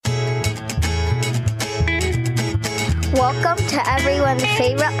Welcome to everyone's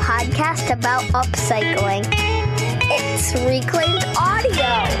favorite podcast about upcycling. It's Reclaimed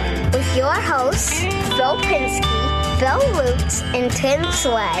Audio with your hosts, Phil Pinsky, Bill Roots, and Tim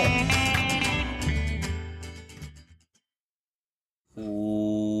Slay.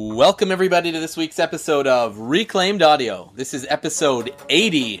 Welcome, everybody, to this week's episode of Reclaimed Audio. This is episode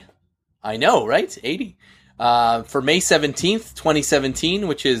 80. I know, right? 80. For May 17th, 2017,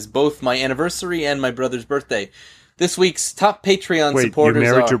 which is both my anniversary and my brother's birthday. This week's top Patreon supporters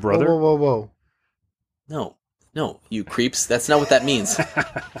you married your brother? Whoa. No, you creeps. That's not what that means.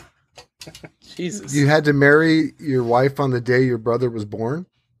 Jesus. You had to marry your wife on the day your brother was born?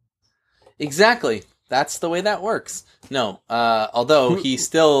 Exactly. That's the way that works. No, although he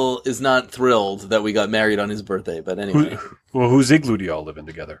still is not thrilled that we got married on his birthday, but anyway. Whose igloo do y'all live in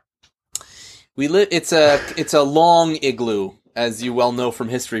together? We live. It's a long igloo, as you well know from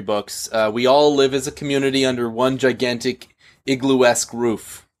history books. We all live as a community under one gigantic igloo-esque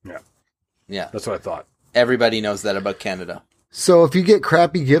roof. Yeah. That's what I thought. Everybody knows that about Canada. So if you get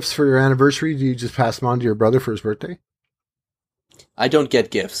crappy gifts for your anniversary, do you just pass them on to your brother for his birthday? I don't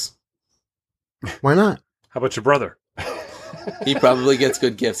get gifts. Why not? How about your brother? He probably gets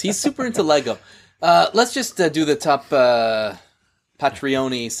good gifts. He's super into Lego. Let's just do the top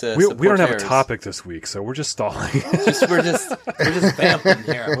Patreonis. We don't have a topic this week, so we're just stalling. we're just vamping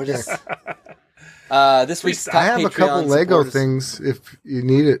here. We're just this week's top I have Patreon a couple Lego supporters. things if you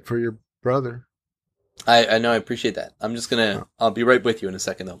need it for your brother. I know, I appreciate that. I'm just gonna. I'll be right with you in a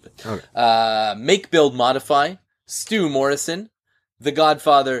second, though. Okay. Make, Build, Modify, Stu Morrison, The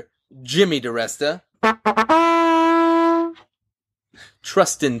Godfather, Jimmy DeResta,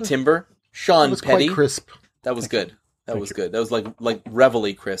 Trustin Timber, Sean That was Petty. quite crisp. That was good. That was good. That was like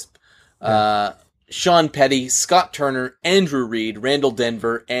Reveille crisp. Sean Petty, Scott Turner, Andrew Reed, Randall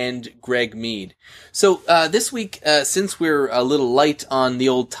Denver, and Greg Mead. So this week, since we're a little light on the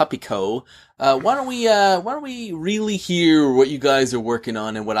old Tupico, why don't we really hear what you guys are working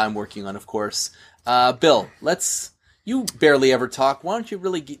on and what I'm working on, of course. Bill, you barely ever talk. Why don't you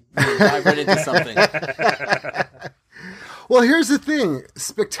really dive right into something? Well, here's the thing.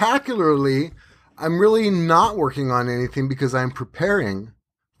 Spectacularly, I'm really not working on anything because I'm preparing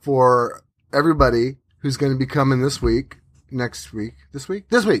for everybody who's going to be coming this week for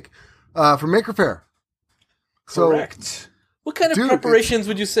Maker Faire. Correct. What kind of preparations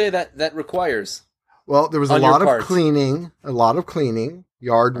would you say that requires? Well, there was a On your lot part? of cleaning,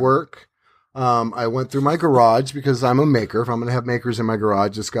 yard work. I went through my garage because I'm a maker. If I'm going to have makers in my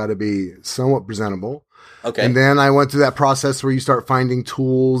garage, it's got to be somewhat presentable. Okay. And then I went through that process where you start finding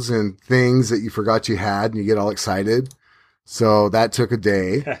tools and things that you forgot you had and you get all excited. So that took a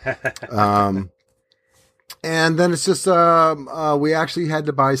day. And then it's just, we actually had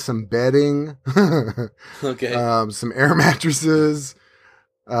to buy some bedding, Okay. some air mattresses,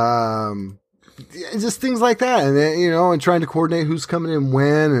 just things like that. And then, and trying to coordinate who's coming in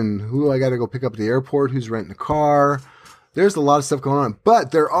when and who I got to go pick up at the airport, who's renting a car. There's a lot of stuff going on, but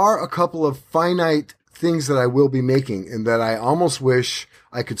there are a couple of finite things that I will be making and that I almost wish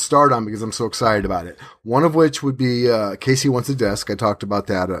I could start on because I'm so excited about it. One of which would be, Casey wants a desk. I talked about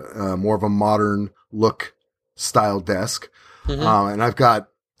that, more of a modern look style desk. Mm-hmm. And I've got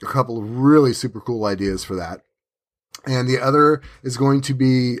a couple of really super cool ideas for that. And the other is going to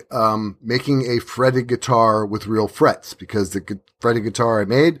be, making a fretted guitar with real frets because the fretted guitar I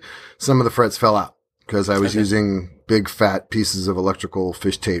made, some of the frets fell out because I was using big fat pieces of electrical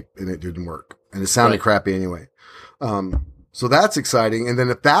fish tape and it didn't work. And it sounded crappy anyway. So that's exciting. And then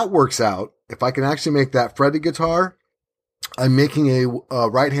if that works out, if I can actually make that fretted guitar, I'm making a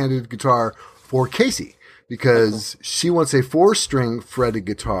right-handed guitar for Casey because she wants a 4-string fretted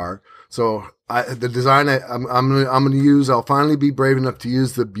guitar. So the design I'm going to use, I'll finally be brave enough to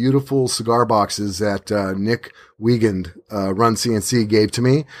use the beautiful cigar boxes that Nick Wiegand, Run CNC, gave to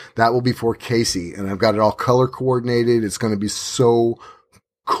me. That will be for Casey. And I've got it all color coordinated. It's going to be so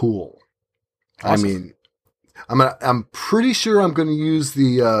cool. Awesome. I mean, I'm pretty sure I'm going to use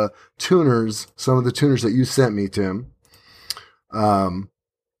the tuners, some of the tuners that you sent me, Tim.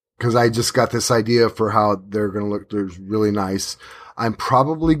 Because I just got this idea for how they're going to look. They're really nice. I'm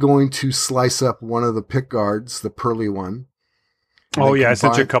probably going to slice up one of the pick guards, the pearly one. Oh yeah, I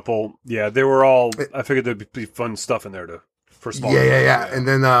sent you a couple. Yeah, they were all. I figured there'd be fun stuff in there for small. Yeah. And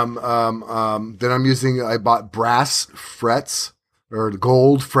then I bought brass frets. Or the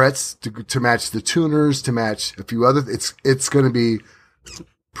gold frets to match the tuners, to match a few other. It's going to be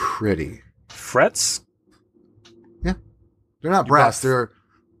pretty. Frets? Yeah, they're not brass. They're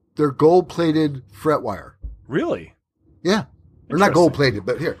gold plated fret wire. Really? Yeah, they're not gold plated.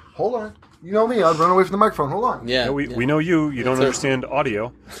 But here, hold on. You know me. I'd run away from the microphone. Hold on. Yeah, we know you. You don't understand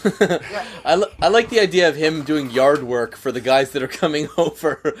audio. I like the idea of him doing yard work for the guys that are coming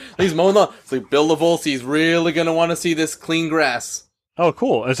over. He's mowing the. It's like Bill Lavolsi's really gonna want to see this clean grass. Oh,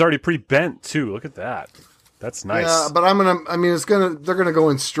 cool! It's already pretty bent too. Look at that. That's nice. Yeah, but they're gonna go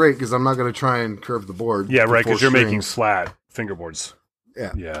in straight because I'm not gonna try and curve the board. Yeah, right. Because you're making flat fingerboards.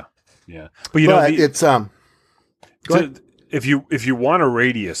 Yeah. But you know, it's if you want a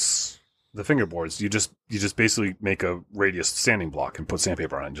radius, the fingerboards, you just basically make a radius sanding block and put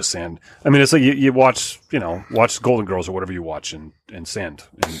sandpaper on it and just sand. I mean, it's like you watch Golden Girls or whatever you watch and sand,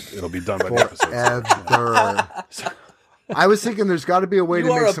 and it'll be done by the episode. I was thinking there's got to be a way to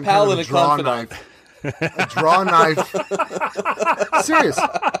make some kind of a draw knife. A draw knife. Serious.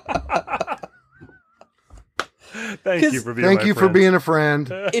 Thank you for being a friend.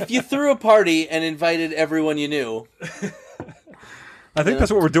 If you threw a party and invited everyone you knew, I think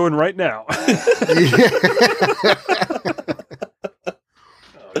that's what we're doing right now. Oh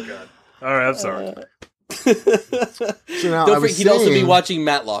God! All right, I'm sorry. So now, don't forget, he'd also be watching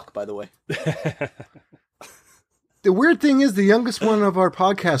Matlock, by the way. The weird thing is, the youngest one of our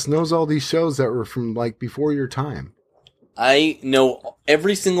podcast knows all these shows that were from like before your time. I know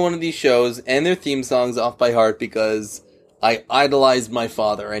every single one of these shows and their theme songs off by heart because I idolized my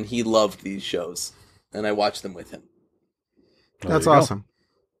father and he loved these shows, and I watched them with him. That's awesome.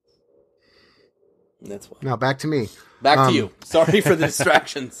 That's why. Now back to me. Back to you. Sorry for the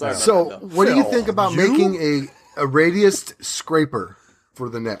distraction. Sorry. So, what do you think about making a radius scraper for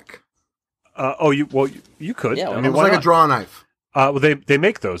the neck? You could. Yeah, I mean, it's like a draw knife. Well, they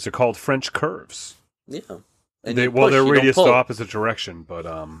make those. They're called French curves. Yeah. They're radius the opposite direction, but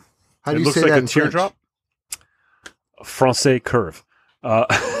how do it you looks say like that a teardrop. Francais curve. I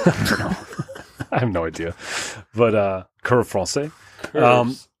don't know. I have no idea, but curve Francais.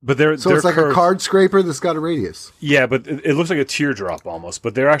 But they're it's like curved. A card scraper that's got a radius. Yeah, but it looks like a teardrop almost.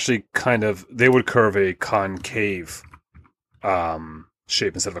 But they're actually they would curve a concave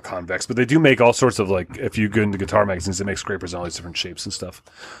shape instead of a convex. But they do make all sorts of, like, if you go into guitar magazines, they make scrapers in all these different shapes and stuff.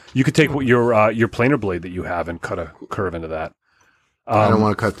 You could take your planer blade that you have and cut a curve into that. I don't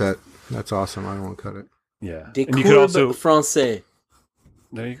want to cut that. That's awesome. I don't want to cut it. Yeah, Des and you could also Francais.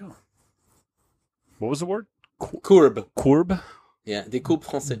 There you go. What was the word? Courbe. Courbe. Yeah, des courbes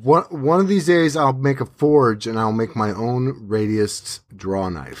français. One of these days, I'll make a forge and I'll make my own radius draw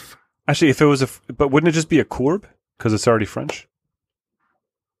knife. Actually, if it was but wouldn't it just be a courbe because it's already French?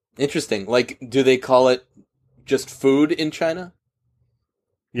 Interesting. Like, do they call it just food in China?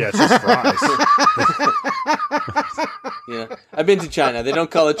 Yeah, it's just fries. Yeah, I've been to China. They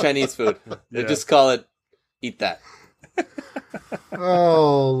don't call it Chinese food. They just call it eat that.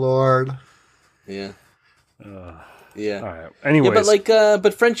 Oh Lord. Yeah. Yeah. All right. Anyways. Yeah,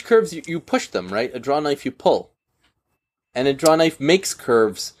 but French curves, you push them, right? A draw knife, you pull. And a draw knife makes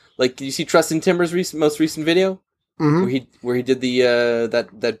curves. Like, did you see Trustin Timber's most recent video? Mm-hmm. Where he did the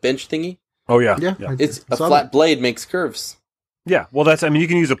that bench thingy? Oh, yeah. Yeah. It's a flat blade makes curves. Yeah. Well, you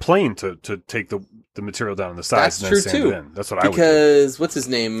can use a plane to take the material down on the sides That's and then true, sand too. it in. That's what I would do. Because, what's his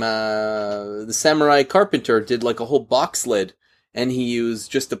name? The Samurai Carpenter did like a whole box lid. And he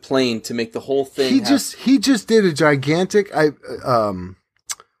used just a plane to make the whole thing. He just did a gigantic. What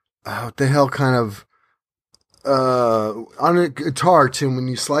the hell kind of on a guitar, Tim? When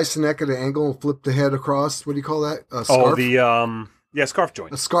you slice the neck at an angle and flip the head across, what do you call that? A scarf? Scarf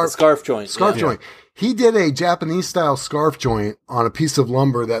joint. A scarf joint. Scarf joint. He did a Japanese style scarf joint on a piece of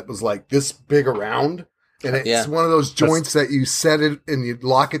lumber that was like this big around. And it's one of those joints that you set it and you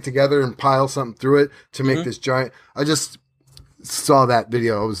lock it together and pile something through it to make this giant. I just saw that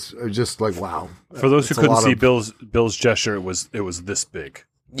video. I was just like, wow. For those who couldn't see Bill's gesture, it was this big.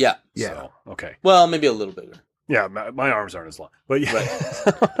 Yeah. So, okay. Well, maybe a little bigger. Yeah, my arms aren't as long, but yeah. Right.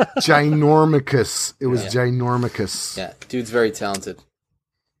 Ginormicus. It was ginormicus. Yeah, dude's very talented.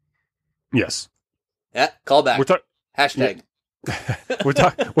 Yes. Yeah, call back. Hashtag. We're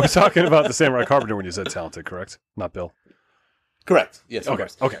talking about the Samurai Carpenter when you said talented, correct? Not Bill. Correct. Yes. Okay.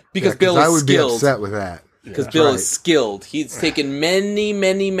 Okay. Because Bill is skilled. I would be upset with that. Because Bill is skilled. He's taken many,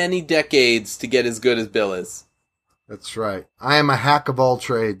 many, many decades to get as good as Bill is. That's right. I am a hack of all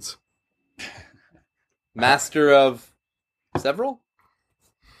trades. Master of several?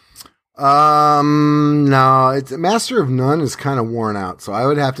 No, it's master of none is kind of worn out. So I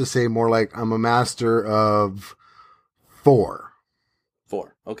would have to say more like I'm a master of 4.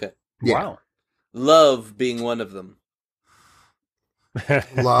 4. Okay. Yeah. Wow. Love being one of them.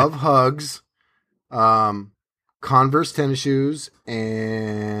 Love, hugs, Converse tennis shoes,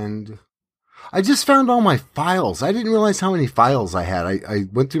 and I just found all my files. I didn't realize how many files I had. I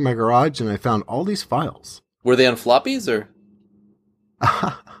went through my garage and I found all these files. Were they on floppies or?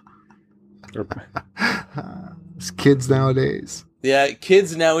 It's kids nowadays. Yeah,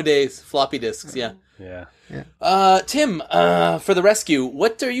 kids nowadays, floppy disks, yeah. Yeah. Tim, for the rescue,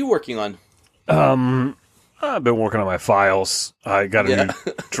 what are you working on? I've been working on my files. I got a new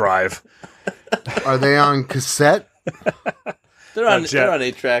drive. Are they on cassette? They're on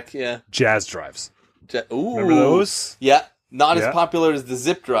 8-track, yeah. Jazz drives. Ooh. Remember those? Yeah. Not as Yeah. popular as the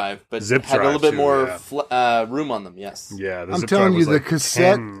zip drive, but Zip had a little drive bit too, more yeah. room on them, yes. Yeah, the I'm zip telling drive you, was the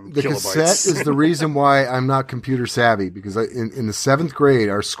cassette, 10 the kilobytes. cassette is the reason why I'm not computer savvy. Because in the 7th grade,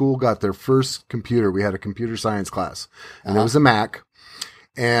 our school got their first computer. We had a computer science class, and it was a Mac.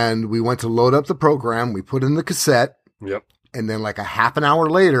 And we went to load up the program. We put in the cassette, Yep. and then like a half an hour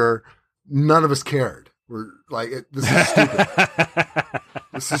later, none of us cared. We're like, this is stupid.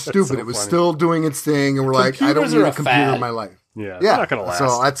 This is stupid. so It was funny. still doing its thing, and we're like, I don't Computers need are a a computer fad. in my life. Yeah, Yeah, not gonna last.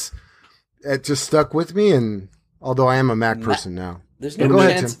 so it just stuck with me, and although I am a Mac person now, There's no Go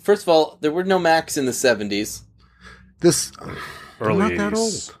ahead, chance. Tim. First of all, there were no Macs in the 70s. this Early I'm not that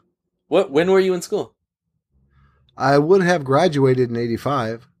 80s. old. When were you in school? I would have graduated in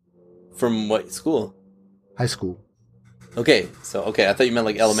 85, From what school? high school. Okay, I thought you meant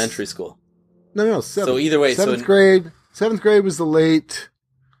like elementary school. No, seventh. So either way, seventh grade. 7th grade was the late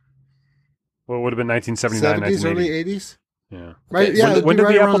Well, it would have been 1979, 70s, early 1980. 80s. Yeah. Right? Okay, Yeah. so it'd When be did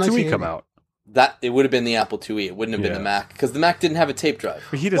right the around Apple IIe 1980. come out? That it would have been the Apple IIe. It wouldn't have been Yeah. the Mac because the Mac didn't have a tape drive.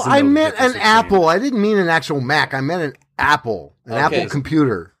 But he Well, doesn't I know the meant difference an between- Apple. I didn't mean an actual Mac. I meant an Apple. An Okay. Apple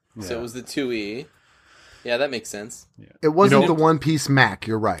computer. So it was the 2E. Yeah, that makes sense. It wasn't You know- the one-piece Mac.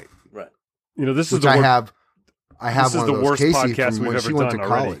 You're right. Right. You know, this is Which the I wor- have. I have This is one the of those worst Casey podcast from we've when ever she went to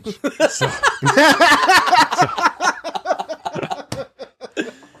done already. college. So,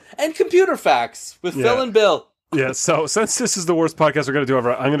 And computer facts with Yeah. Phil and Bill. yeah, so since this is the worst podcast we're going to do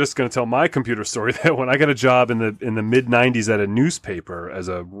ever, I'm just going to tell my computer story that when I got a job in the mid 90s at a newspaper as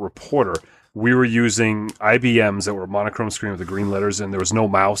a reporter, we were using IBMs that were monochrome screen with the green letters in. There was no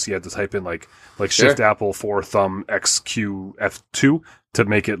mouse. You had to type in like Shift Sure. Apple 4 thumb XQ F2 to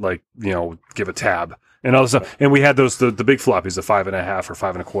make it give a tab. And all this stuff. And we had those the big floppies, the 5.5 or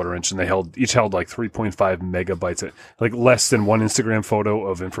 5.25 inch, and they each held like 3.5 megabytes, like less than one Instagram photo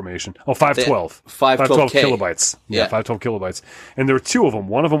of information. Oh, 512. 512K. kilobytes. Yeah, Yeah. 512 kilobytes. And there were two of them.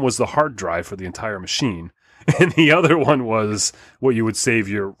 One of them was the hard drive for the entire machine. And the other one was what you would save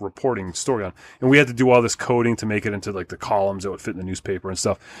your reporting story on. And we had to do all this coding to make it into like the columns that would fit in the newspaper and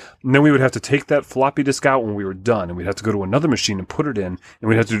stuff. And then we would have to take that floppy disk out when we were done, and we'd have to go to another machine and put it in, and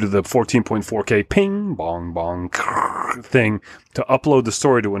we'd have to do the 14.4K ping, bong, bong thing to upload the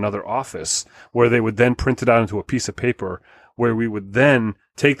story to another office where they would then print it out into a piece of paper where we would then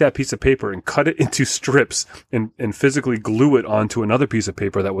take that piece of paper and cut it into strips and physically glue it onto another piece of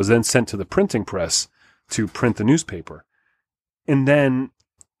paper that was then sent to the printing press to print the newspaper. And then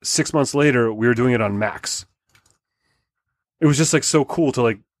 6 months later, we were doing it on Macs. It was just like so cool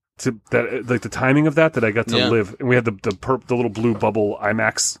to the timing of that I got to Yeah. live. And we had the little blue bubble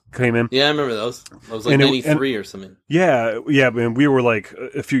iMacs came in. Yeah, I remember those. That was like And 93 or something. Yeah, and we were like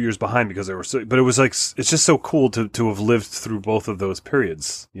a few years behind because they were so, but it was like, it's just so cool to have lived through both of those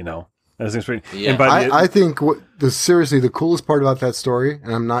periods, you know. I think it's pretty, Yeah. and by the I think seriously, the coolest part about that story,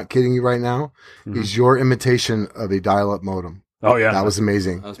 and I'm not kidding you right now, is your imitation of a dial-up modem. oh yeah, That was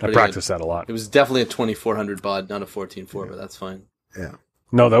amazing. That was I pretty practiced that a lot. Good. It was definitely a 2400 baud, not a 14.4, but that's fine. Yeah.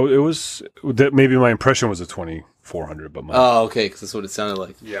 No, maybe my impression was a 2400, but my Oh, okay, because that's what it sounded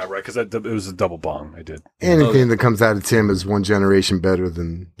like. yeah, right, because it was a double bong. I did. Anything that comes out of Tim is one generation better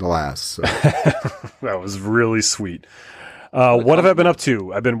than the last. So. That was really sweet. What have I been up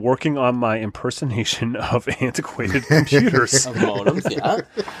to? I've been working on my impersonation of antiquated computers. Of modems,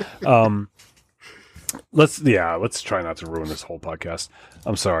 yeah. Let's try not to ruin this whole podcast.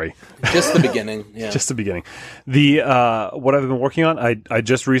 I'm sorry. Just the beginning. Yeah. Just the beginning. What I've been working on, I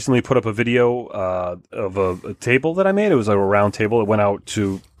just recently put up a video of a table that I made. It was like a round table. It went out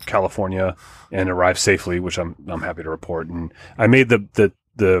to California and arrived safely, which I'm happy to report. And I made the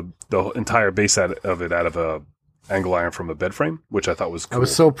entire base of it out of a angle iron from a bed frame, which I thought was cool. I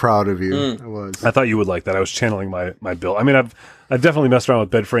was so proud of you. I was. I thought you would like that. I was channeling my build. I mean, I've definitely messed around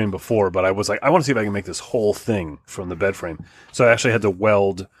with bed frame before, but I was like, I want to see if I can make this whole thing from the bed frame. So I actually had to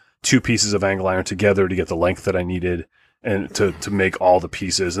weld two pieces of angle iron together to get the length that I needed and to make all the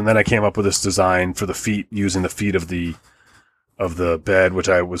pieces. And then I came up with this design for the feet using the feet of the bed, which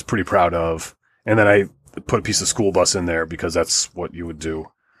I was pretty proud of. And then I put a piece of school bus in there because that's what you would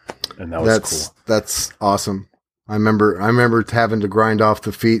do. And that was cool. That's awesome. I remember having to grind off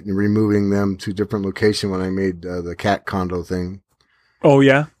the feet and removing them to a different location when I made the cat condo thing. Oh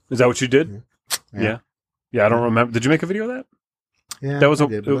yeah, is that what you did? Yeah. I don't remember. Did you make a video of that? Yeah, that was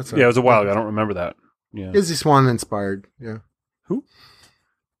it was a while ago. I don't remember that. Yeah, Izzy Swan inspired. Yeah. Who?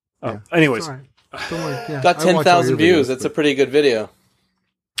 Oh, Yeah. anyways, Don't worry. Yeah. Got I watch all 10,000 your views. videos, That's a but- pretty good video.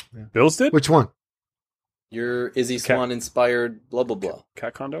 Bill's did Which one? Your Izzy Swan inspired blah blah blah.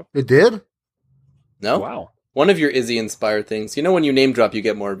 cat condo. It did? No? Wow. One of your Izzy inspired things. You know when you name drop you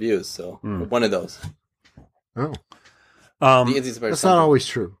get more views, so one of those. Oh, The Izzy inspired that's not always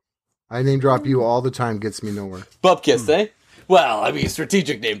true. I name drop you all the time. Gets me nowhere. Bubkiss, eh? Well, I mean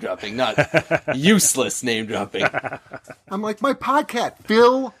strategic name dropping, not useless name dropping. I'm like my podcat,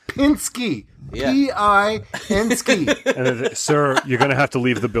 Phil Pinsky. Yeah. P-I-N-sky. And sir, you're going to have to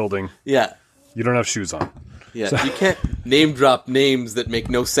leave the building. Yeah. You don't have shoes on. Yeah, you can't name drop names that make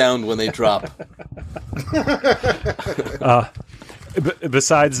no sound when they drop.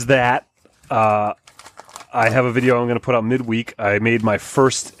 Besides that, I have a video I'm going to put out midweek. I made my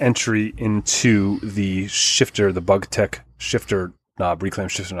first entry into the shifter, the Bug Tech shifter knob, reclaim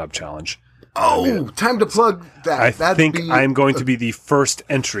shifter knob challenge. Oh, time to plug that. I That'd think be I'm going to be the first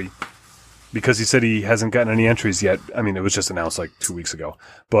entry because he said he hasn't gotten any entries yet. I mean, it was just announced like 2 weeks ago,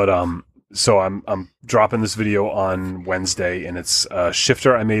 but so I'm dropping this video on Wednesday, and it's a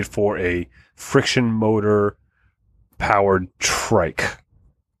shifter I made for a friction motor powered trike,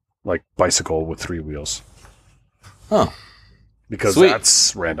 like bicycle with 3 wheels. Oh, Because Sweet.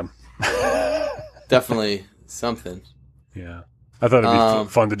 that's random. definitely something. Yeah. I thought it'd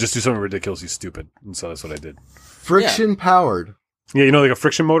be fun to just do something ridiculously stupid, and so that's what I did. friction powered. Yeah, you know, like a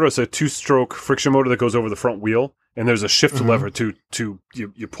friction motor. It's a 2-stroke friction motor that goes over the front wheel, and there's a shift lever to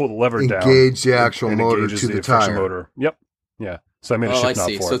you pull the lever down, Engage the actual and motor engages to the friction tire. motor. Yep. Yeah. So I made a Oh, I shift knob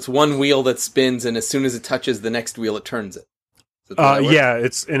see. for So it. it's one wheel that spins, and as soon as it touches the next wheel, it turns it. Is that how that works? Yeah,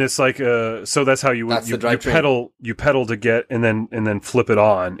 it's like so that's how you That's the you drivetrain. pedal to get and then flip it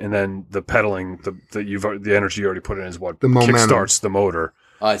on, and then the pedaling the energy you already put in is what The momentum. kickstarts the motor.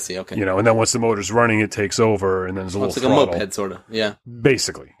 Oh, I see. Okay. You know, and then once the motor's running, it takes over, and then there's a Well, it's little like throttle. a moped, sort of. Yeah.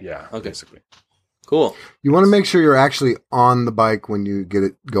 Basically, yeah. Okay. Basically. Cool. You want to make sure you're actually on the bike when you get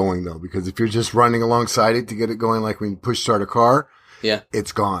it going, though, because if you're just running alongside it to get it going, like when you push start a car, Yeah.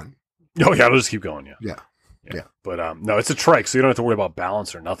 it's gone. Oh yeah, it'll just keep going. Yeah. Yeah. But no, it's a trike, so you don't have to worry about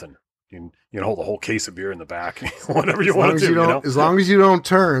balance or nothing. You can hold a whole case of beer in the back, whatever you As long want as to do. you don't, as long as you don't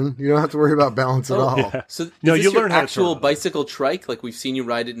turn, you don't have to worry about balance at all. Yeah. So is No, this you your learn how to actual turn it. bicycle trike? Like we've seen you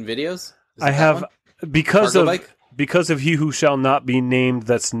ride it in videos? Is it I that have one? because Cargo of bike? because of he who shall not be named.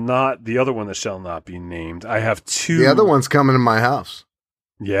 That's not the other one that shall not be named. I have 2. The other one's coming to my house.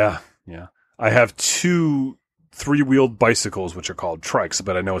 Yeah. I have 2 3-wheeled bicycles, which are called trikes,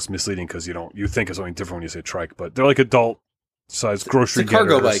 but I know it's misleading because you think it's something different when you say trike, but they're like adult-sized grocery It's a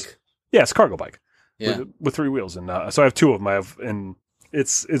cargo getters. bike. Yeah, it's a cargo bike. Yeah. With 3 wheels, and so I have 2 of them. And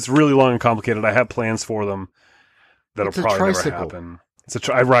it's really long and complicated. I have plans for them that'll It's a probably never tricycle. happen.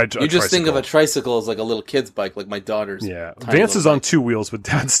 I ride. You just think of a tricycle as like a little kid's bike, like my daughter's. yeah. tiny Vance is little on bike. 2 wheels, but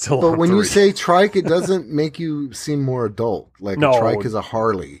Dad's still But on when 3. you say trike, it doesn't make you seem more adult. Like No. a trike is a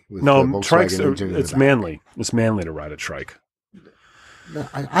Harley. With the no, Volkswagen trikes. engine in the It's back. manly. It's manly to ride a trike. No,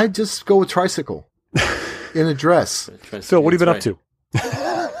 I just go with tricycle in a dress. Phil, what have you been That's up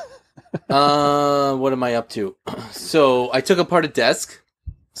to? What am I up to? So I took apart a desk.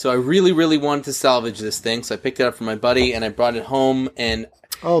 So I really, really wanted to salvage this thing. So I picked it up from my buddy and I brought it home. And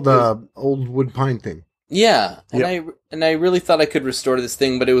Oh, the old wood pine thing. yeah, Yep. and I really thought I could restore this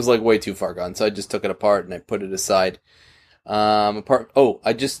thing, but it was like way too far gone. So I just took it apart and I put it aside.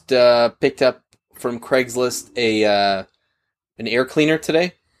 I just picked up from Craigslist an air cleaner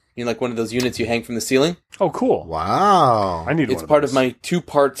today. You know, like one of those units you hang from the ceiling. Oh, cool. Wow. I need one. It's part of my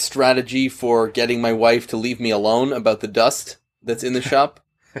 2-part strategy for getting my wife to leave me alone about the dust that's in the shop.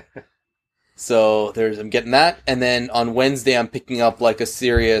 So I'm getting that, and then on Wednesday I'm picking up like a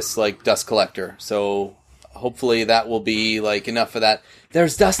serious like dust collector. So hopefully that will be like enough of that.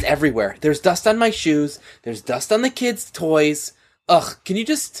 There's dust everywhere. There's dust on my shoes. There's dust on the kids' toys. Ugh, can we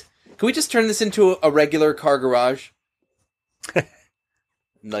just turn this into a regular car garage?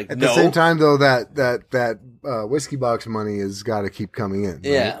 Like At no. the same time, though, that whiskey box money has got to keep coming in. Right?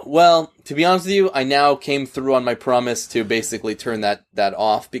 Yeah, well, to be honest with you, I now came through on my promise to basically turn that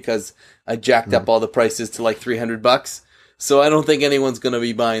off because I jacked up all the prices to like $300. So I don't think anyone's going to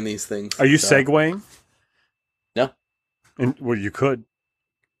be buying these things. Are you so. segueing? No. Well, you could.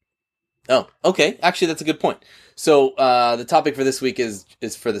 Oh, okay. Actually, that's a good point. So the topic for this week is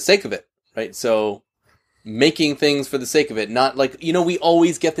for the sake of it, right? So making things for the sake of it, not like, we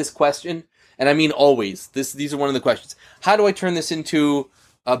always get this question. and I mean always, these are one of the questions. How do I turn this into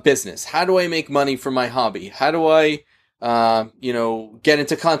a business? How do I make money from my hobby? How do I, get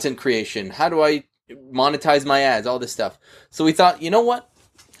into content creation? How do I monetize my ads? All this stuff. So we thought, you know what?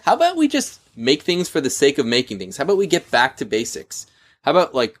 How about we just make things for the sake of making things? How about we get back to basics? How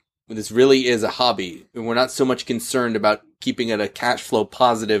about, like, this really is a hobby, and we're not so much concerned about keeping it a cash flow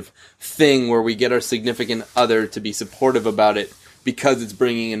positive thing where we get our significant other to be supportive about it because it's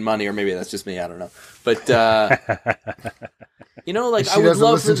bringing in money, or maybe that's just me, I don't know. But, like, she I would doesn't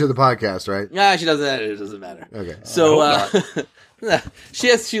love listen to the podcast, right? Nah, she doesn't. It doesn't matter. Okay. So,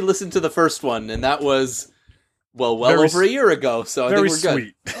 she listened to the first one, and that was, over a year ago, so I think we're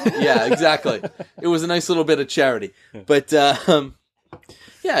good. Sweet. Yeah, exactly. It was a nice little bit of charity. But,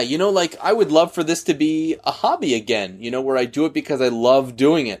 I would love for this to be a hobby again, where I do it because I love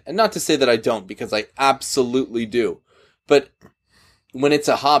doing it. And not to say that I don't, because I absolutely do. But when it's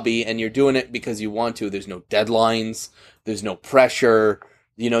a hobby and you're doing it because you want to, there's no deadlines, there's no pressure,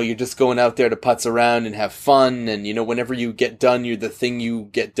 you're just going out there to putz around and have fun, and, whenever you get done, you're the thing you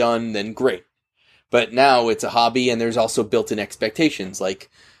get done, then great. But now it's a hobby, and there's also built-in expectations, like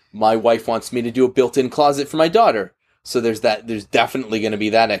my wife wants me to do a built-in closet for my daughter. So there's definitely going to be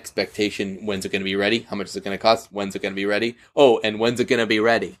that expectation. When's it going to be ready? How much is it going to cost? When's it going to be ready? Oh, and when's it going to be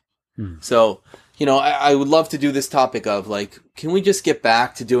ready? So, I would love to do this topic of, like, can we just get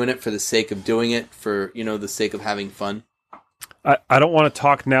back to doing it for the sake of doing it, for, the sake of having fun? I don't want to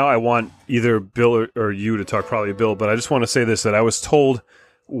talk now. I want either Bill or you to talk, probably Bill, but I just want to say this, that I was told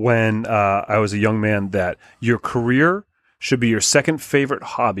when I was a young man that your career should be your second favorite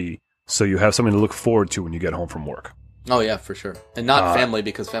hobby, so you have something to look forward to when you get home from work. Oh, yeah, for sure. And not family,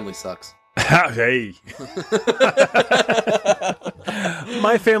 because family sucks. Hey.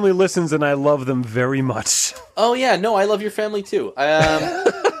 My family listens, and I love them very much. Oh, yeah. No, I love your family, too. But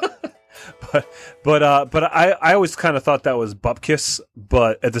I always kind of thought that was bupkis,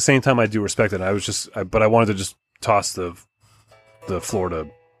 but at the same time, I do respect it. I wanted to just toss the floor to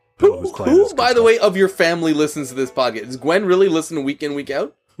Bill, who's playing who by the way, of your family listens to this podcast? Does Gwen really listen week in, week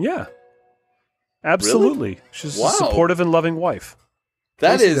out? Yeah. Absolutely. Really? She's a supportive and loving wife.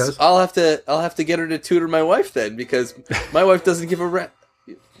 That is, I'll have to get her to tutor my wife then, because my wife doesn't give a rap.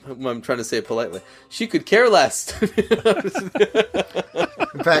 I'm trying to say it politely. She could care less. In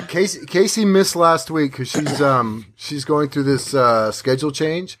fact, Casey missed last week because she's going through this schedule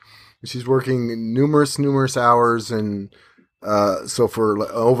change. She's working numerous hours, and so for an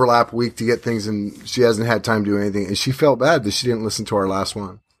overlap week to get things, and she hasn't had time to do anything. And she felt bad that she didn't listen to our last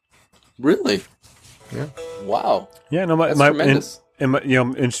one. Really? Yeah. Wow. Yeah. No, my tremendous. And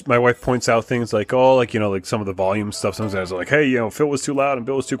my wife points out things like, like some of the volume stuff. Sometimes like, hey, Phil was too loud and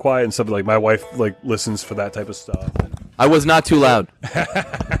Bill was too quiet and stuff. Like my wife listens for that type of stuff. I was not too loud.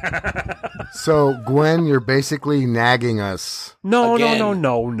 So Gwen, you're basically nagging us. No.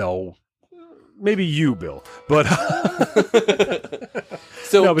 Maybe you, Bill, but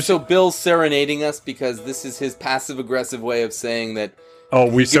so Bill's serenading us because this is his passive aggressive way of saying that.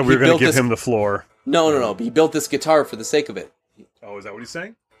 Oh, we said we were going to give him the floor. No. He built this guitar for the sake of it. Oh, is that what he's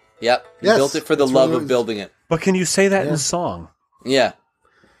saying? Yep. He built it for the love of building it. But can you say that in song? Yeah.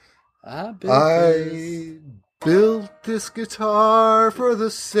 I built this guitar for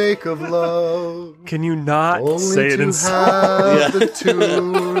the sake of love. Can you not Only say it in song? Have the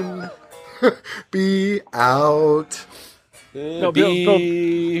tune be out. No,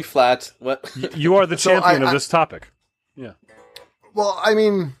 B flat. What? You are the champion of this topic. Yeah. Well, I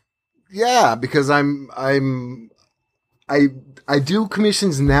mean, yeah, because I do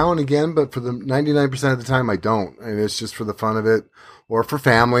commissions now and again, but for the 99% of the time I don't. And it's just for the fun of it or for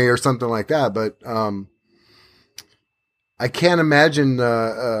family or something like that. But I can't imagine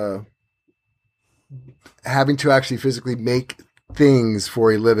having to actually physically make things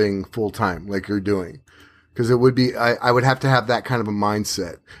for a living full time like you're doing. Because it would be, I would have to have that kind of a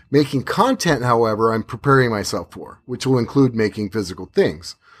mindset. Making content, however, I'm preparing myself for, which will include making physical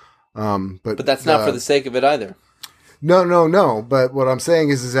things. But that's not for the sake of it either. No. But what I'm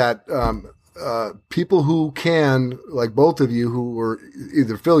saying is that people who can, like both of you, who were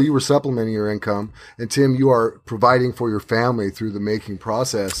either Phil, you were supplementing your income, and Tim, you are providing for your family through the making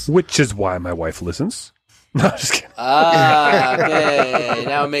process. Which is why my wife listens. No, just kidding. Okay.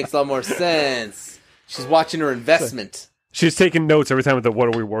 Now it makes a lot more sense. She's watching her investment. She's taking notes every time the "what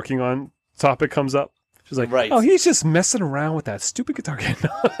are we working on" topic comes up. She's like, right. Oh, he's just messing around with that stupid guitar game.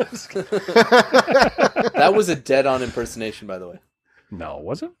 That was a dead-on impersonation, by the way. No,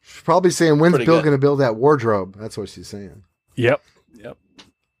 was it? She's probably saying, when's Bill going to build that wardrobe? That's what she's saying. Yep.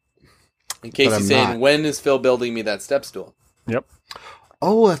 In case he's saying, when is Phil building me that step stool? Yep.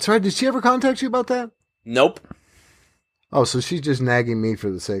 Oh, that's right. Did she ever contact you about that? Nope. Oh, so she's just nagging me for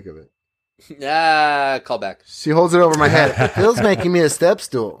the sake of it. Call back. She holds it over my head. Phil's making me a step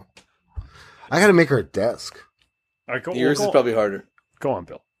stool. I got to make her a desk. All right, Yours is probably harder. Go on,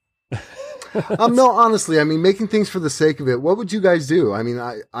 Bill. No, honestly, I mean, making things for the sake of it. What would you guys do? I mean,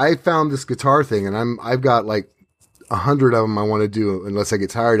 I found this guitar thing, and I've got like 100 of them I want to do unless I get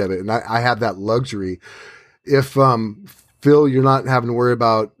tired of it, and I have that luxury. If Phil, you're not having to worry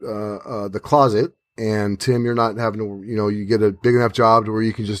about the closet, and Tim, you're not having to, you get a big enough job to where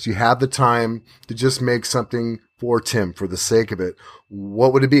you have the time to just make something for Tim for the sake of it.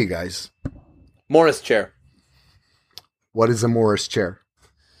 What would it be, guys? Morris chair. What is a Morris chair?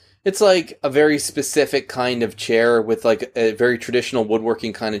 It's like a very specific kind of chair with like a very traditional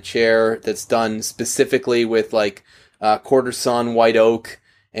woodworking kind of chair that's done specifically with like quarter sawn white oak,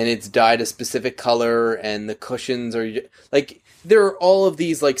 and it's dyed a specific color, and the cushions are like, there are all of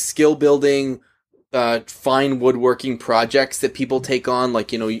these like skill building fine woodworking projects that people take on.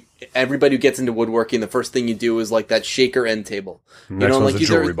 Like, everybody who gets into woodworking, the first thing you do is like that shaker end table. Next one's a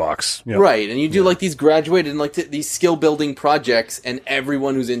jewelry box. Yep. Right. And you do like these graduated and like these skill building projects, and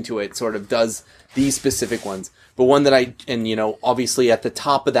everyone who's into it sort of does these specific ones. But one that obviously at the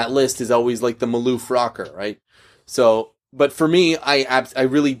top of that list is always like the Maloof rocker, right? So, but for me, I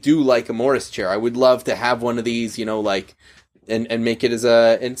really do like a Morris chair. I would love to have one of these, and make it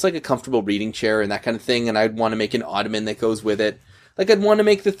and it's like a comfortable reading chair and that kind of thing. And I'd want to make an ottoman that goes with it. Like, I'd want to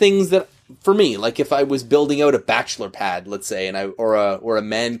make the things that, for me, like if I was building out a bachelor pad, let's say, or a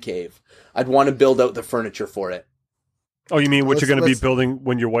man cave, I'd want to build out the furniture for it. Oh, you mean what you're going to be building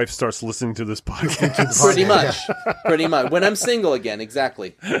when your wife starts listening to this podcast? Pretty much. When I'm single again,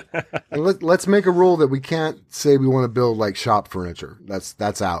 exactly. And let's make a rule that we can't say we want to build like shop furniture.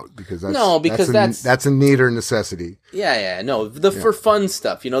 That's out because that's a need or necessity. Yeah. No, for fun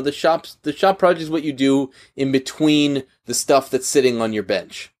stuff. The shop project is what you do in between the stuff that's sitting on your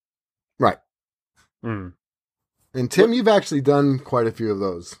bench. Right. Mm. And Tim, you've actually done quite a few of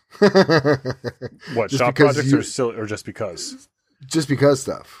those. What, shop projects or just because? Just because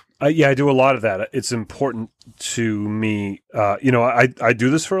stuff. Yeah, I do a lot of that. It's important to me. I do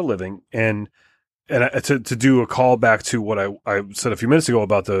this for a living, and to do a call back to what I said a few minutes ago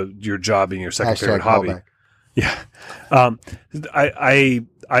about your job being your second favorite hobby. Callback. Yeah.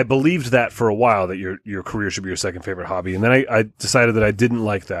 I believed that for a while, that your career should be your second favorite hobby. And then I decided that I didn't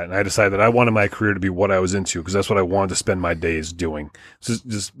like that. And I decided that I wanted my career to be what I was into, because that's what I wanted to spend my days doing.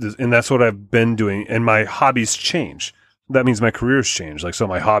 And that's what I've been doing. And my hobbies change. That means my career's changed. Like, so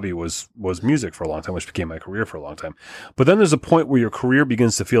my hobby was music for a long time, which became my career for a long time. But then there's a point where your career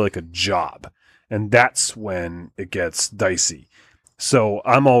begins to feel like a job. And that's when it gets dicey. So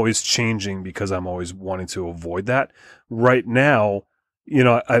I'm always changing because I'm always wanting to avoid that. Right now,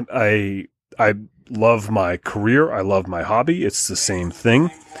 I love my career. I love my hobby. It's the same thing.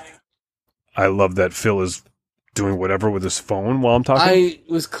 I love that Phil is doing whatever with his phone while I'm talking. I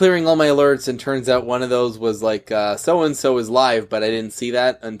was clearing all my alerts, and turns out one of those was like, so-and-so is live, but I didn't see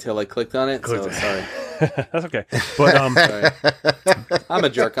that until I clicked on it. So sorry. That's okay. But sorry. I'm a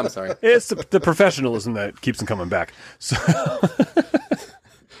jerk. I'm sorry. It's the professionalism that keeps him coming back. So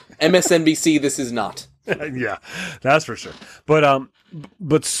MSNBC, this is not. Yeah, that's for sure.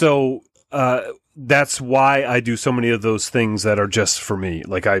 But so that's why I do so many of those things that are just for me.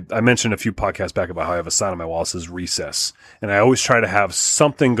 Like I mentioned a few podcasts back about how I have a sign on my wall that says recess. And I always try to have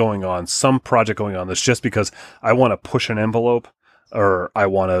something going on, some project going on that's just because I want to push an envelope, or I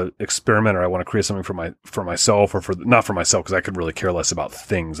want to experiment, or I want to create something for myself, or not for myself, because I could really care less about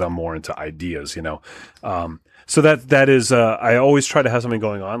things. I'm more into ideas, So that is, I always try to have something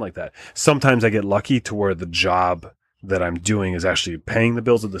going on like that. Sometimes I get lucky to where the job that I'm doing is actually paying the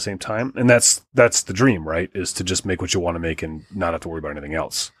bills at the same time. And that's the dream, right? Is to just make what you want to make and not have to worry about anything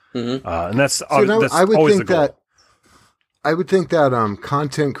else. Mm-hmm. And that's always the goal. I would think that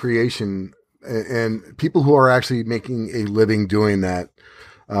content creation and people who are actually making a living doing that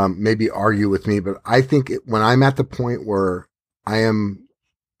maybe argue with me, but I think when I'm at the point where I am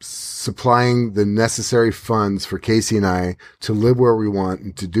supplying the necessary funds for Casey and I to live where we want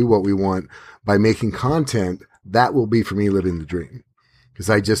and to do what we want by making content, that will be for me living the dream.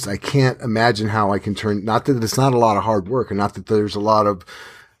 Because I can't imagine how I can not that it's not a lot of hard work, and not that there's a lot of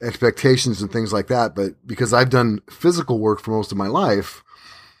expectations and things like that, but because I've done physical work for most of my life,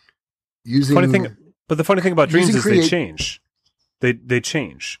 the funny thing about dreams is they change. They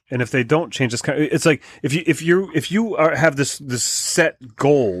change, and if they don't change, it's like if you have this set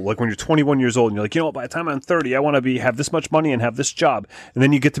goal, like when you're 21 years old, and you're like, by the time I'm 30, I want to have this much money and have this job, and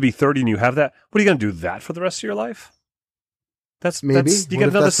then you get to be 30 and you have that. What are you going to do that for the rest of your life? That's Maybe. you What get if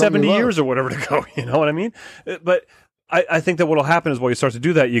another that's something 70 you love? years or whatever to go. You know what I mean? But I think that what will happen is while you start to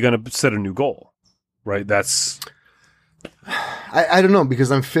do that, you're going to set a new goal, right? That's. I don't know,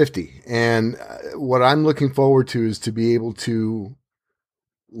 because I'm 50, and what I'm looking forward to is to be able to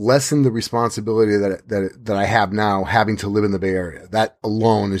lessen the responsibility that I have now, having to live in the Bay Area. That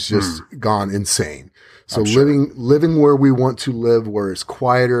alone is just gone insane. So living where we want to live, where it's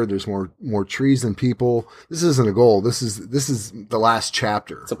quieter, there's more trees than people. This isn't a goal. This is the last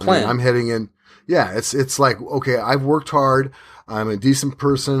chapter. It's a plan. I'm heading in. Yeah, it's like, okay, I've worked hard. I'm a decent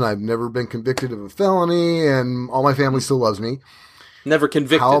person. I've never been convicted of a felony, and all my family still loves me. Never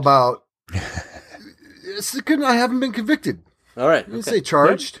convicted. How about? I haven't been convicted. All right. I didn't Okay. say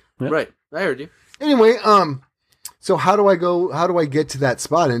charged. Yep. Right. I heard you. Anyway, so how do I get to that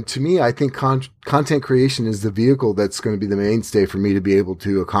spot? And to me, I think content creation is the vehicle that's going to be the mainstay for me to be able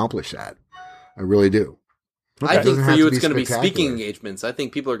to accomplish that. I really do. I It think doesn't for have you to it's be going to be spectacular. speaking engagements. I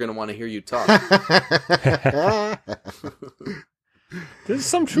think people are going to want to hear you talk. There's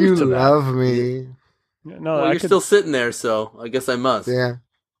some You truth to that. love me. No, Well, I you're could, still sitting there, so I guess I must. Yeah.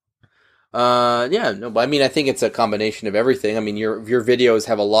 Yeah, no, but I mean, I think it's a combination of everything. I mean, your videos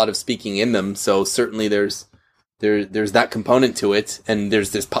have a lot of speaking in them, so certainly there's that component to it, and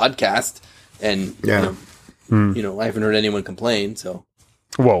there's this podcast, and Yeah. I haven't heard anyone complain. So,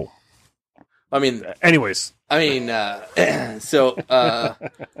 Whoa. I mean, Anyways, so I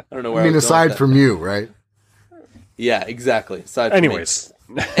don't know where. I mean, was going aside with from you, right? that. Yeah, exactly. Aside from anyways.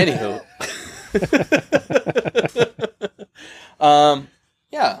 me. Anywho,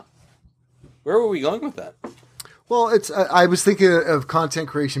 yeah. Where were we going with that? Well, I was thinking of content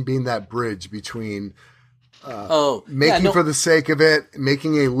creation being that bridge between making for the sake of it,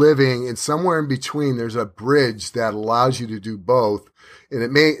 making a living, and somewhere in between, there's a bridge that allows you to do both.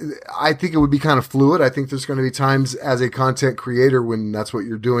 And I think it would be kind of fluid. I think there's going to be times as a content creator when that's what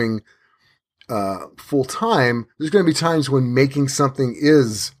you're doing full time. There's going to be times when making something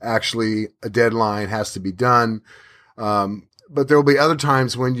is actually a deadline, has to be done. But there will be other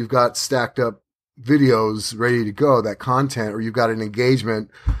times when you've got stacked up videos ready to go, that content, or you've got an engagement.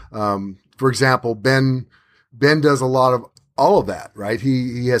 For example, Ben does a lot of all of that, right?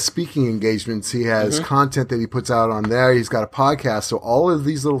 He has speaking engagements. He has content that he puts out on there. He's got a podcast. So all of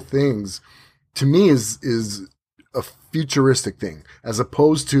these little things to me is a futuristic thing as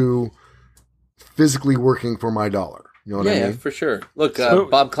opposed to physically working for my dollar. You know what I mean? Yeah, for sure. Look,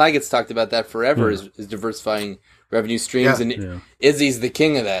 Bob Clagett's talked about that forever, is diversifying revenue streams, and Izzy's the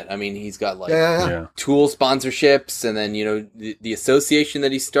king of that. I mean, he's got tool sponsorships, and then the association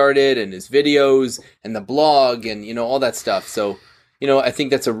that he started, and his videos, and the blog, and all that stuff. So I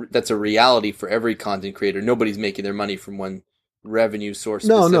think that's a reality for every content creator. Nobody's making their money from one revenue source.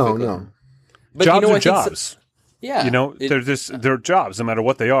 No. But jobs are jobs. Yeah, they're jobs, no matter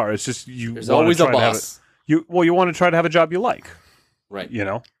what they are. It's just there's always a boss. You want to try to have a job you like, right?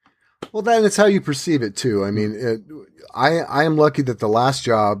 Well, then it's how you perceive it too. I mean, I am lucky that the last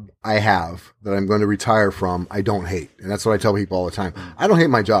job I have that I'm going to retire from, I don't hate. And that's what I tell people all the time. I don't hate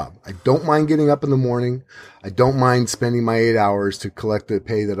my job. I don't mind getting up in the morning. I don't mind spending my 8 hours to collect the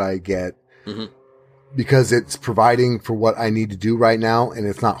pay that I get because it's providing for what I need to do right now. And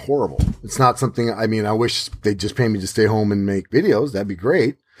it's not horrible. It's not something, I mean, I wish they'd just pay me to stay home and make videos. That'd be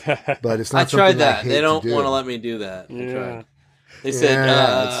great. But it's not I tried something that. I hate They don't to do. want to let me do that. I Yeah. tried. They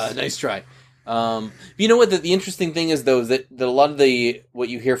said, nice try. You know what? The interesting thing is, though, is that a lot of what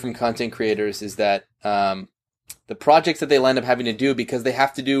you hear from content creators is that the projects that they end up having to do, because they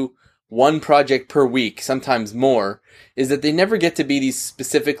have to do one project per week, sometimes more, is that they never get to be these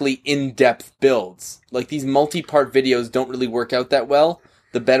specifically in-depth builds. Like, these multi-part videos don't really work out that well.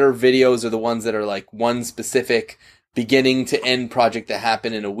 The better videos are the ones that are like one specific beginning to end project that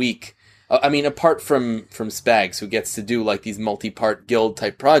happen in a week. I mean, apart from Spags, who gets to do like these multi-part guild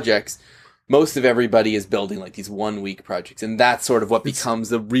type projects, most of everybody is building like these 1 week projects, and that's sort of what becomes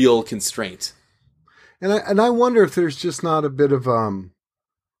the real constraint. And I wonder if there's just not a bit of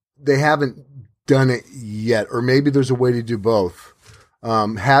they haven't done it yet, or maybe there's a way to do both.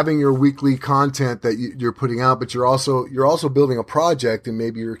 Having your weekly content that you're putting out, but you're also building a project, and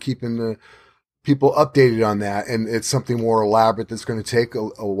maybe you're keeping the people updated on that, and it's something more elaborate that's going to take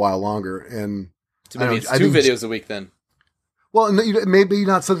a while longer. And So maybe it's two videos a week then. Well, maybe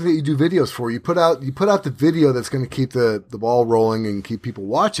not something that you do videos for. You put out the video that's going to keep the ball rolling and keep people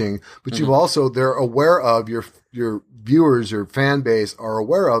watching, but you've also, they're aware of your viewers, your fan base are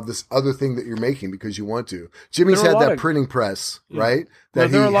aware of this other thing that you're making because you want to. Jimmy's had that printing press, right?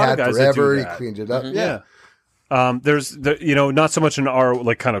 That he had forever. He cleaned it up. Yeah. There's not so much in our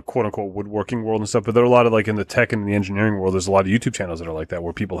like kind of quote unquote woodworking world and stuff, but there are a lot of like in the tech and the engineering world. There's a lot of YouTube channels that are like that,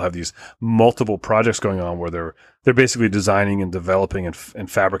 where people have these multiple projects going on, where they're basically designing and developing and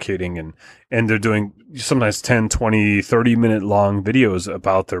fabricating and they're doing sometimes 10, 20, 30 minute long videos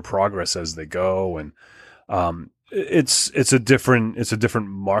about their progress as they go. And it's a different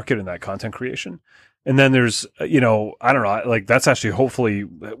market in that content creation. And then there's, I don't know, like that's actually hopefully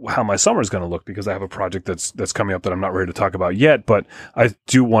how my summer is going to look, because I have a project that's coming up that I'm not ready to talk about yet, but I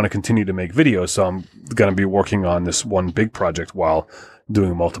do want to continue to make videos. So I'm going to be working on this one big project while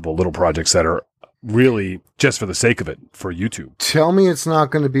doing multiple little projects that are really just for the sake of it for YouTube. Tell me it's not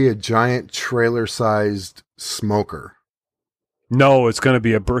going to be a giant trailer-sized smoker. No, it's going to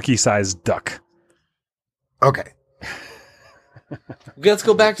be a Berkey-sized duck. Okay. Let's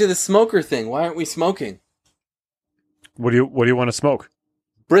go back to the smoker thing. Why aren't we smoking? What do you want to smoke?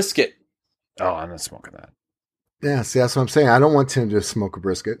 Brisket. Oh, I'm not smoking that. Yeah, see, that's what I'm saying. I don't want Tim to smoke a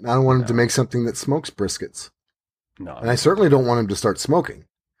brisket. I don't want him to make something that smokes briskets. No. And I certainly don't want him to start smoking.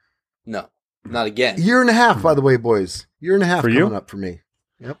 No, not again. Year and a half, by the way, boys. Year and a half For coming you? up for me.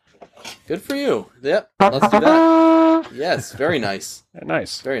 Yep. Good for you. Yep, let's do that. Yes, very nice.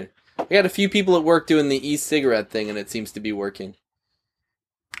 Nice. Very. I got a few people at work doing the e-cigarette thing, and it seems to be working.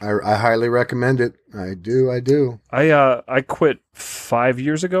 I highly recommend it. I do. I quit 5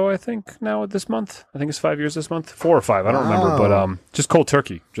 years ago, I think, now this month. I think it's 5 years this month. 4 or 5, I don't remember. But just cold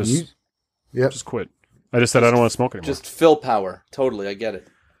turkey. Just quit. I just said I don't want to smoke anymore. Just fill power. Totally, I get it.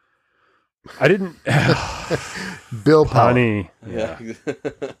 I didn't. Bill power. Honey. Yeah.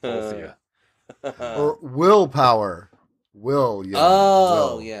 Both of you. Or willpower. Will. Yeah.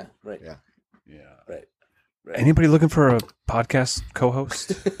 Oh, will. yeah. Right. Yeah. Yeah. Right. Anybody looking for a podcast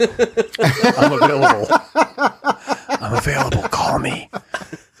co-host? I'm available. I'm available. Call me.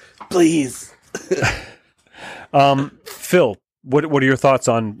 Please. Phil, what are your thoughts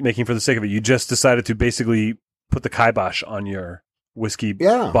on making for the sake of it? You just decided to basically put the kibosh on your whiskey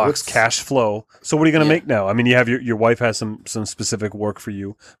box cash flow. So what are you going to make now? I mean, you have your wife has some specific work for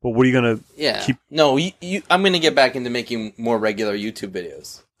you, but what are you going to keep? No, I'm going to get back into making more regular YouTube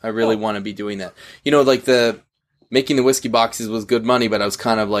videos. I really want to be doing that. Like making the whiskey boxes was good money, but I was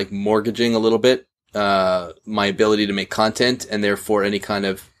kind of like mortgaging a little bit my ability to make content and therefore any kind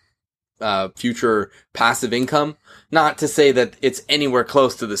of future passive income. Not to say that it's anywhere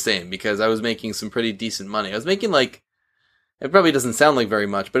close to the same, because I was making some pretty decent money. I was making it probably doesn't sound like very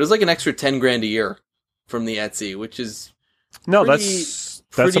much, but it was like an extra 10 grand a year from the Etsy, which is that's a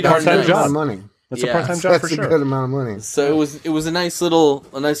pretty part-time darn nice. job. Money. That's a part-time job for That's sure. a good amount of money. So it was a nice little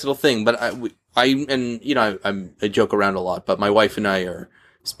thing. But I joke around a lot, but my wife and I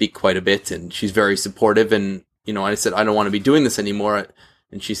speak quite a bit, and she's very supportive. And I said I don't want to be doing this anymore,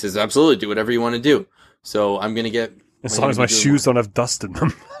 and she says absolutely, do whatever you want to do. So I'm gonna get as long as my shoes don't have dust in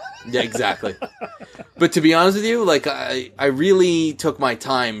them. Yeah, exactly. But to be honest with you, I really took my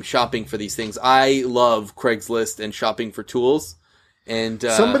time shopping for these things. I love Craigslist and shopping for tools. And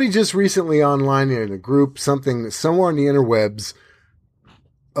somebody just recently online in a group, somewhere on the interwebs,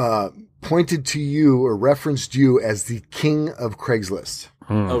 pointed to you or referenced you as the king of Craigslist.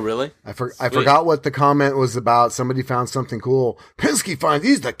 Oh, really? I forgot what the comment was about. Somebody found something cool. Pinsky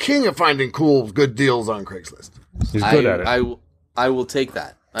he's the king of finding good deals on Craigslist. He's good at it. I will take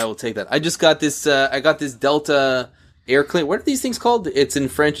that. I just got this. I got this Delta air clean. What are these things called? It's in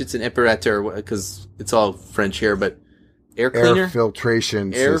French. It's an éparateur because it's all French here. But air cleaner, air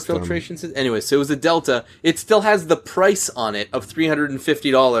filtration system. Anyway, so it was a Delta. It still has the price on it of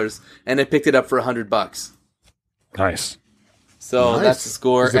 $350, and I picked it up for $100. Nice. So that's the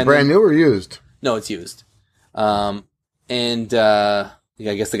score. Is it brand new or used? No, it's used. I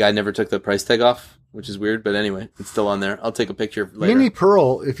guess the guy never took the price tag off, which is weird, but anyway, it's still on there. I'll take a picture later. Mini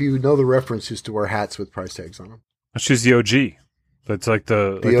Pearl, if you know the reference, used to wear hats with price tags on them. She's the OG. That's like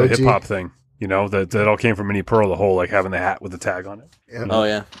the hip hop thing. That all came from Mini Pearl, the whole having the hat with the tag on it. Yeah. Oh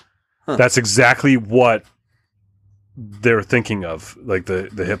yeah. Huh. That's exactly what they're thinking of. Like the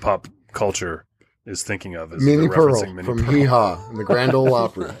hip hop culture is thinking of as Mini Pearl Mini from Pearl. Hee Haw in the Grand Ole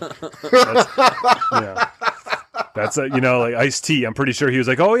Opry. That's like Ice-T. I'm pretty sure he was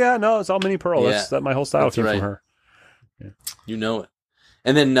like, "Oh yeah, no, it's all Mini Pearl." Yeah, that's my whole style came right. from her. Yeah. You know it.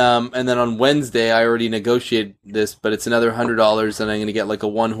 And then on Wednesday, I already negotiated this, but it's another $100, and I'm going to get like a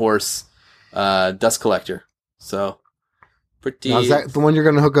 1-horse dust collector. So pretty. Now, is that the one you're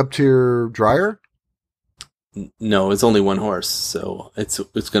going to hook up to your dryer? No, it's only 1 horse, so it's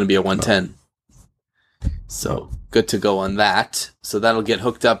going to be a 110. So good to go on that. So that'll get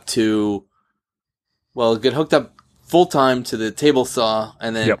hooked up to. Well, get hooked up full-time to the table saw,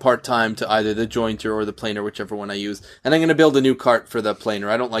 and then Yep. part-time to either the jointer or the planer, whichever one I use. And I'm going to build a new cart for the planer.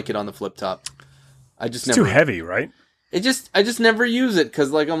 I don't like it on the flip top. It's too heavy, right? I just never use it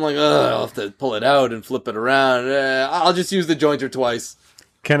because like I'm like, I'll have to pull it out and flip it around. I'll just use the jointer twice.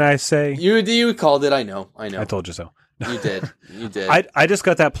 Can I say? You called it. I know. I told you so. You did. You did. I just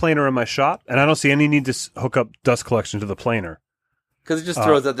got that planer in my shop, and I don't see any need to hook up dust collection to the planer. Because it just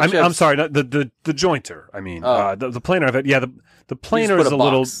throws out the chips. I'm sorry, not the jointer. I mean, the planer I've had. Yeah, the planer is a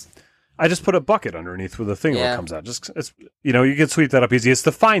little. I just put a bucket underneath with a thing that comes out. Just it's you can sweep that up easy. It's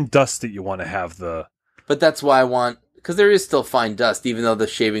the fine dust that you want to have the. But that's why I want, because there is still fine dust, even though the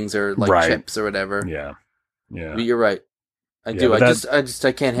shavings are like chips or whatever. Yeah. But you're right. I do.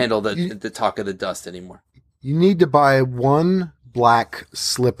 I can't handle the talk of the dust anymore. You need to buy one black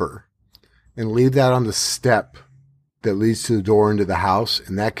slipper and leave that on the step that leads to the door into the house,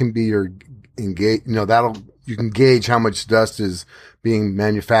 and that can be your engage. You can gauge how much dust is being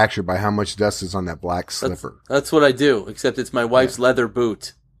manufactured by how much dust is on that black slipper. That's what I do, except it's my wife's leather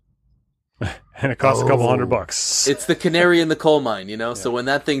boot. And it costs a couple $100. It's the canary in the coal mine, So when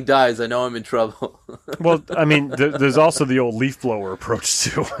that thing dies, I know I'm in trouble. Well, I mean, there's also the old leaf blower approach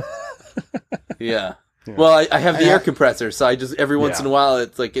too. Yeah. Well, I have the air compressor, so I just every once in a while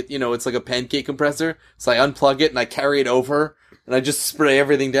it's like it's like a pancake compressor. So I unplug it and I carry it over and I just spray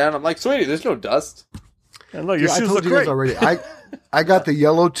everything down. I'm like, sweetie, there's no dust. And look, your shoes look you great. Already. I got the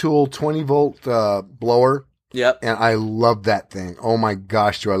Yellow Tool 20-volt blower. Yep. And I love that thing. Oh my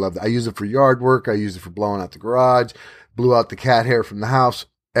gosh, do I love that. I use it for yard work. I use it for blowing out the garage, blew out the cat hair from the house.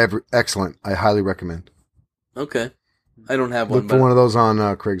 Excellent. I highly recommend. Okay. I don't have one. Look for one of those on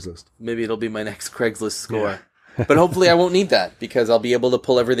Craigslist. Maybe it'll be my next Craigslist score. Yeah. But hopefully I won't need that because I'll be able to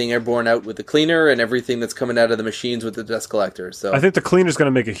pull everything airborne out with the cleaner and everything that's coming out of the machines with the dust collector. So I think the cleaner's going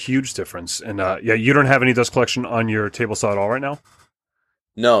to make a huge difference. And you don't have any dust collection on your table saw at all right now?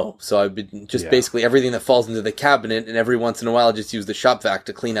 No, so I've been just basically everything that falls into the cabinet, and every once in a while I just use the shop vac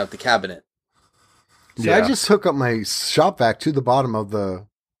to clean out the cabinet. So I just hook up my shop vac to the bottom of the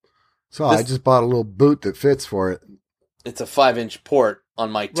saw. I just bought a little boot that fits for it. It's a 5-inch port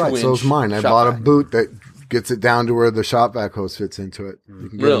on my 2-inch. Right, so it's mine. I bought a boot that gets it down to where the shop vac hose fits into it. You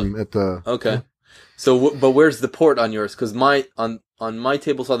can get them at the okay. So, but where's the port on yours? Because on my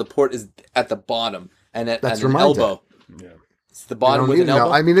table saw the port is at the bottom and at an elbow. Yeah. It's the bottom with an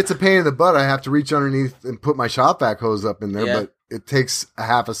elbow. I mean, it's a pain in the butt. I have to reach underneath and put my shop vac hose up in there, but it takes a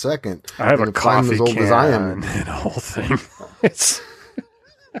half a second. I have a coffee as old can as I am. and a whole thing. It's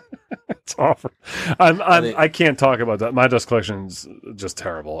awful. I can't talk about that. My dust collection's just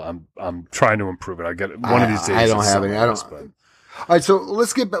terrible. I'm trying to improve it. I get it one of these days. I don't have any. All right, so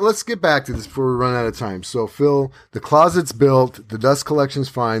let's get back to this before we run out of time. So, Phil, the closet's built. The dust collection's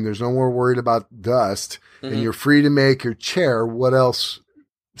fine. There's no more worried about dust. And you're free to make your chair. What else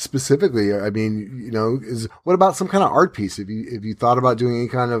specifically? I mean, what about some kind of art piece? Have you thought about doing any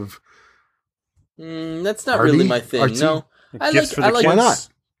kind of? That's not really my thing. Artsy? No, I like. Why not?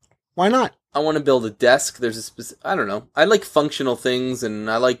 Why not? I want to build a desk. There's a specific. I don't know. I like functional things, and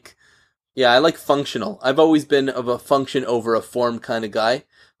I like functional. I've always been of a function over a form kind of guy.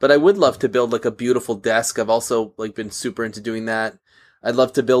 But I would love to build like a beautiful desk. I've also been super into doing that. I'd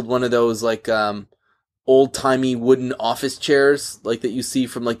love to build one of those old-timey wooden office chairs like that you see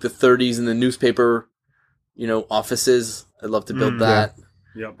from like the 30s in the newspaper, offices. I'd love to build that.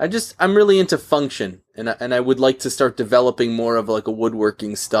 Yep. I'm really into function, and I would like to start developing more of like a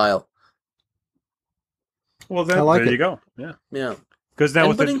woodworking style. Well, there you go. Yeah. Yeah. Because now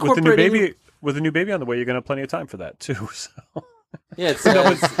with the new baby on the way, you're going to have plenty of time for that too. So. Yeah,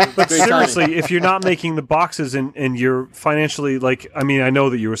 but seriously, if you're not making the boxes and you're financially I know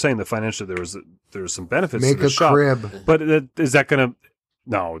that you were saying that financially there was some benefits make to the a shop, crib. but is that going to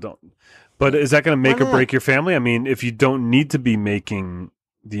don't? But is that going to make or break your family? I mean, if you don't need to be making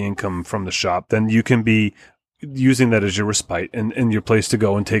the income from the shop, then you can be using that as your respite and your place to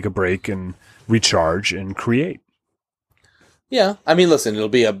go and take a break and recharge and create. Yeah, I mean, listen, it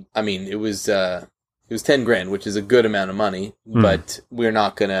was $10,000, which is a good amount of money, but we're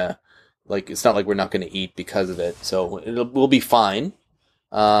not gonna it's not like we're not gonna eat because of it, so we'll be fine.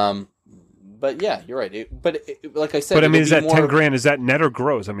 But yeah, you're right. Like I said, but I mean, is that $10,000? Is that net or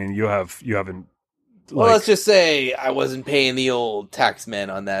gross? I mean, you haven't. Well, let's just say I wasn't paying the old tax man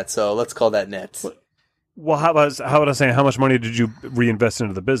on that, so let's call that net. Well, how about I say, how much money did you reinvest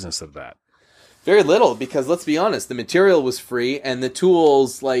into the business of that? Very little, because let's be honest, the material was free, and the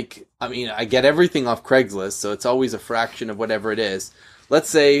tools, I get everything off Craigslist, so it's always a fraction of whatever it is. Let's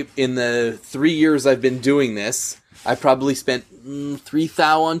say in the 3 years I've been doing this, I probably spent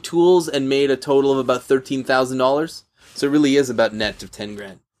 $3,000 on tools and made a total of about $13,000. So it really is about net of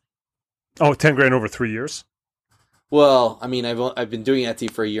 $10,000. Oh, $10,000 over 3 years? Well, I mean, I've been doing Etsy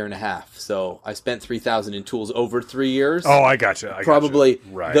for a year and a half, so I spent $3,000 in tools over 3 years. Oh, I gotcha. Probably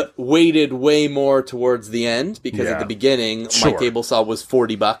Right. weighted way more towards the end because at the beginning my table saw was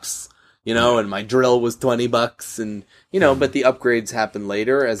 $40, and my drill was $20, and but the upgrades happened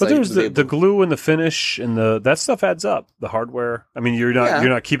later. But there's the glue and the finish and that stuff adds up. The hardware. I mean, you're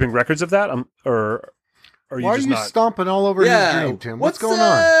not keeping records of that, or. Why are you stomping all over his dream, Tim? What's going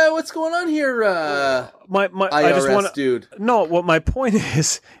on? What's going on here? My IRS I just want dude. No, what my point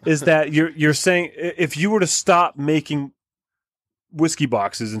is that you're saying if you were to stop making whiskey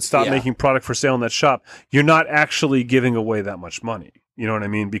boxes and stop making product for sale in that shop, you're not actually giving away that much money. You know what I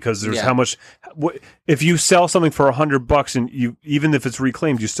mean? Because there's how much. If you sell something for $100 and even if it's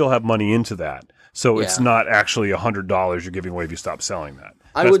reclaimed, you still have money into that. So it's not actually $100 you're giving away if you stop selling that.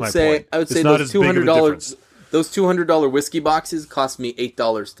 I would say those $200 whiskey boxes cost me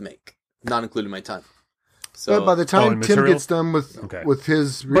 $8 to make, not including my time. So but by the time Tim gets done with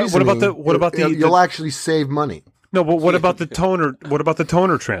his reasoning, what about you'll actually save money. No, but what about the toner? What about the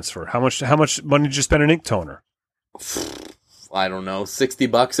toner transfer? How much money did you spend on ink toner? I don't know,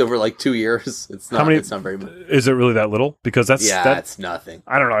 $60 over like 2 years. It's not. It's not very much. Is it really that little? Because it's nothing.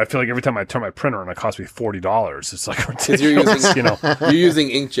 I don't know. I feel like every time I turn my printer on, it costs me $40. It's like ridiculous. You're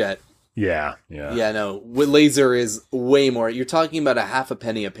using inkjet. Yeah. No, laser is way more. You're talking about a half a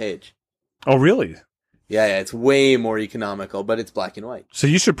penny a page. Oh, really? Yeah, it's way more economical, but it's black and white. So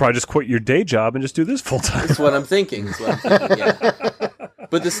you should probably just quit your day job and just do this full time. That's what I'm thinking. Yeah.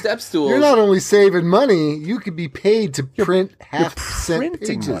 But the step stools... You're not only saving money, you could be paid to print half-cent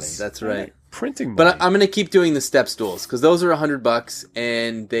pages. Money. That's right. Printing money. But I'm going to keep doing the step stools, because those are $100,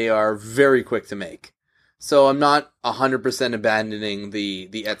 and they are very quick to make. So I'm not 100% abandoning the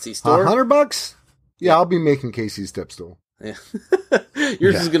Etsy store. $100? Yeah, I'll be making Casey's step stool. Yeah.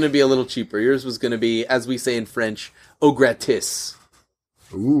 Yours is going to be a little cheaper. Yours was going to be, as we say in French, au gratis.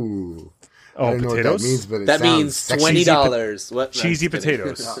 Ooh. Oh, I don't potatoes? know what that means, but that means $20. What? Cheesy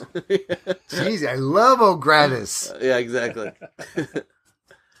potatoes. Cheesy. I love au gratis. Yeah, exactly.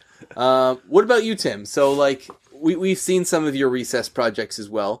 What about you, Tim? So, we've seen some of your recess projects as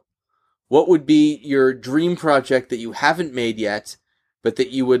well. What would be your dream project that you haven't made yet, but that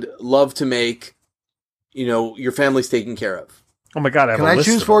you would love to make, your family's taken care of? Oh my God, I have Can a I list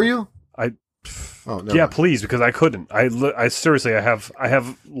choose for you? Yeah, please, because I couldn't. I seriously, I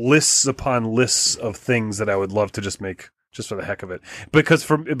have lists upon lists of things that I would love to just make just for the heck of it. But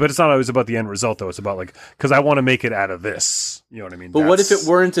it's not always about the end result though. It's about because I want to make it out of this. You know what I mean? But what if it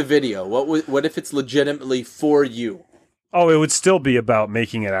weren't a video? What if it's legitimately for you? Oh, it would still be about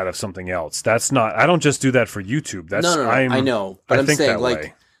making it out of something else. That's not. I don't just do that for YouTube. That's no. I know, but I'm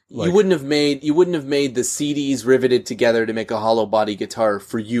saying you wouldn't have made the CDs riveted together to make a hollow body guitar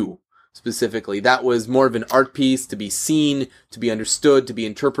for you. Specifically, that was more of an art piece to be seen, to be understood, to be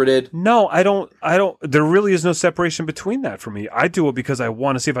interpreted. No, I don't. There really is no separation between that for me. I do it because I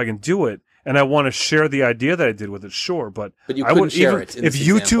want to see if I can do it, and I want to share the idea that I did with it. Sure, but you couldn't share it. If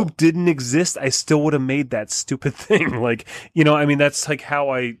YouTube didn't exist, I still would have made that stupid thing. That's how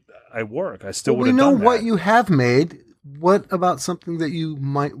I work. I still would have done that. We know what you have made. What about something that you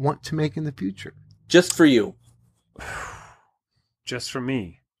might want to make in the future? Just for you. Just for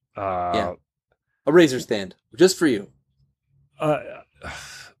me. A razor stand, just for you. I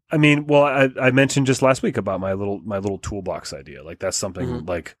mentioned just last week about my little toolbox idea. That's something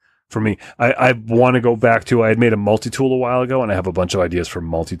for me. I want to go back to. I had made a multi-tool a while ago, and I have a bunch of ideas for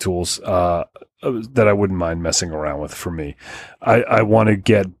multi-tools that I wouldn't mind messing around with. For me, I want to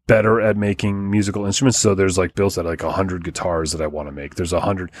get better at making musical instruments. So there's Bill said 100 guitars that I want to make. There's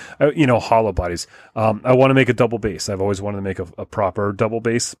 100, hollow bodies. I want to make a double bass. I've always wanted to make a proper double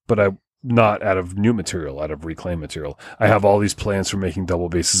bass, but not out of new material, out of reclaimed material. I have all these plans for making double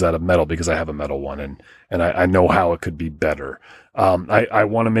basses out of metal because I have a metal one and I know how it could be better. I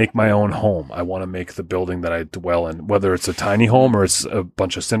want to make my own home. I want to make the building that I dwell in, whether it's a tiny home or it's a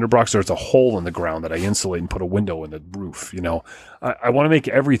bunch of cinder blocks or it's a hole in the ground that I insulate and put a window in the roof. I want to make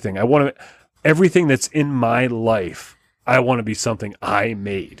everything. Everything that's in my life. I want to be something I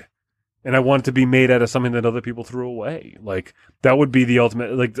made. And I want it to be made out of something that other people threw away. That would be the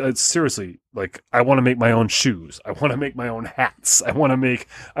ultimate, seriously, I want to make my own shoes. I want to make my own hats. I want to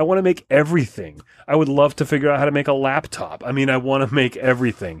make everything. I would love to figure out how to make a laptop. I want to make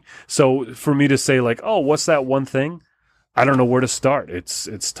everything. So for me to say oh, what's that one thing? I don't know where to start.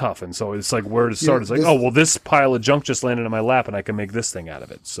 It's tough. And so it's where to start. It's this pile of junk just landed in my lap and I can make this thing out of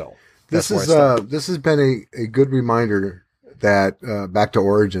it. So This has been a good reminder that back to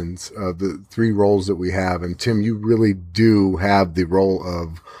origins of the three roles that we have. And Tim, you really do have the role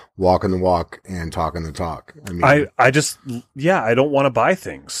of walking the walk and talking the talk. I mean, I don't want to buy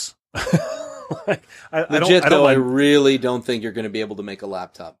things. I really don't think you're going to be able to make a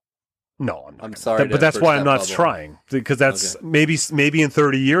laptop. No, I'm sorry, but that's why I'm not trying, because that's maybe in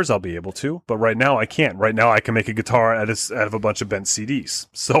 30 years I'll be able to, but right now I can't. Right now I can make a guitar out of a bunch of bent CDs,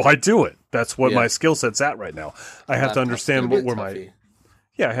 so I do it. That's what my skill set's at right now. I have to understand where my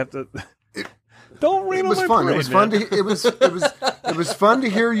I have to. Don't read. It was fun. Brain, it was fun to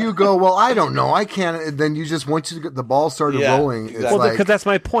hear you go. Well, I don't know. I can't. And then you just once you get the ball started rolling. Exactly. It's because that's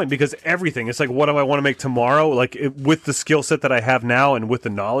my point. Because everything. It's like, what do I want to make tomorrow? Like with the skill set that I have now and with the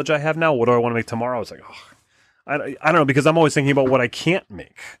knowledge I have now, what do I want to make tomorrow? It's like, I don't know. Because I'm always thinking about what I can't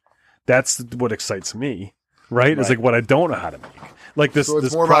make. That's what excites me. Right? It's like what I don't know how to make. Like this. So it's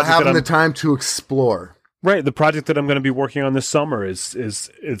this more about having the time to explore. Right. The project that I'm going to be working on this summer is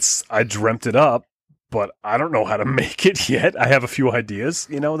I dreamt it up, but I don't know how to make it yet. I have a few ideas.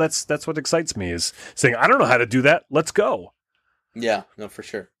 That's what excites me, is saying, I don't know how to do that. Let's go. Yeah, no, for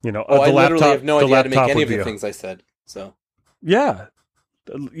sure. I literally have no idea how to make any of the things I said. So yeah,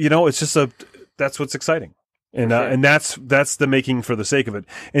 it's just that's what's exciting. And and that's the making for the sake of it.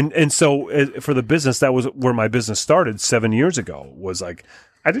 And so for the business, that was where my business started 7 years ago. Was like,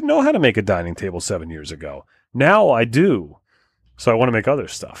 I didn't know how to make a dining table 7 years ago. Now I do. So I want to make other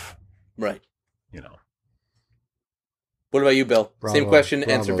stuff. Right. What about you, Bill? Same question.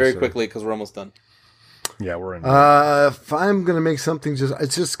 Answer very quickly because we're almost done. Yeah, we're in. If I'm going to make something,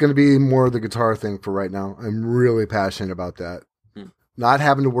 it's just going to be more the guitar thing for right now. I'm really passionate about that. Not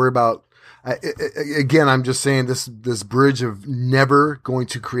having to worry about. Again, I'm just saying this bridge of never going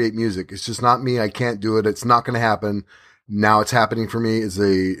to create music. It's just not me. I can't do it. It's not going to happen. Now it's happening for me.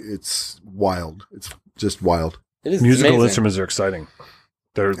 It's wild. It's just wild. It is musical amazing. Instruments are exciting.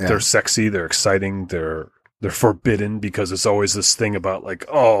 They're sexy. They're exciting. They're forbidden, because it's always this thing about like,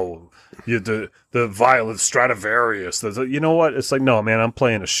 the violet Stradivarius. You know what? It's like, no, man, I'm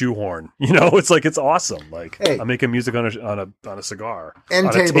playing a shoehorn. It's like, it's awesome. Like, hey, I'm making music on a cigar, on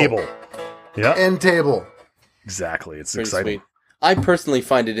a table. Yeah, end table. Exactly. It's pretty exciting. Sweet. I personally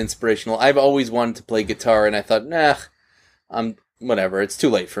find it inspirational. I've always wanted to play guitar, and I thought, whatever. It's too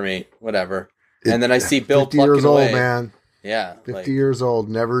late for me. Whatever. And then I see Bill 50 plucking years away. old, man. Yeah, 50 years old.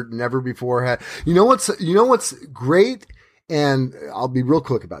 Never before had. You know what's great, and I'll be real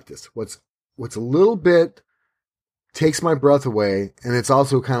quick about this. What's a little bit takes my breath away, and it's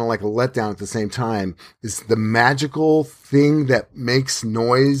also kind of like a letdown at the same time, is the magical thing that makes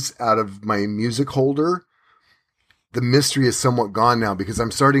noise out of my music holder. The mystery is somewhat gone now, because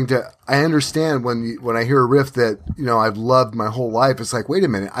I understand when I hear a riff that, I've loved my whole life. It's like, wait a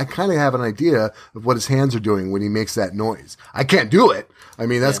minute, I kind of have an idea of what his hands are doing when he makes that noise. I can't do it. I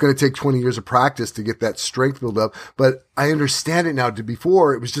mean, that's going to take 20 years of practice to get that strength built up, but I understand it now.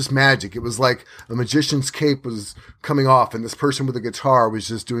 Before, it was just magic. It was like a magician's cape was coming off and this person with a guitar was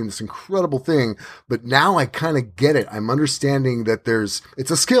just doing this incredible thing. But now I kind of get it. I'm understanding that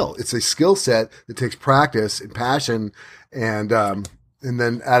it's a skill. It's a skill set that takes practice and passion. And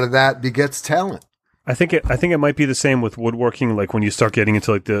then out of that begets talent. I think it might be the same with woodworking. Like when you start getting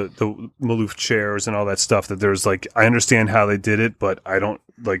into like the Maloof chairs and all that stuff, that there's like, I understand how they did it, but I don't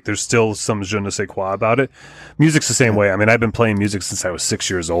like, there's still some je ne sais quoi about it. Music's the same way. I mean, I've been playing music since I was 6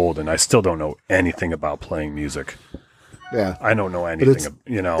 years old, and I still don't know anything about playing music. Yeah. I don't know anything,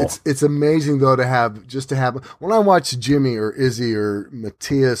 It's amazing though to have, when I watch Jimmy or Izzy or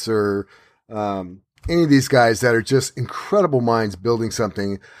Matthias or, any of these guys that are just incredible minds building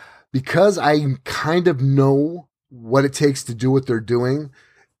something, because I kind of know what it takes to do what they're doing,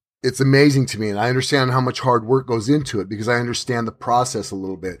 it's amazing to me. And I understand how much hard work goes into it because I understand the process a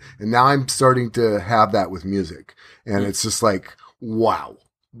little bit. And now I'm starting to have that with music. And it's just like, wow,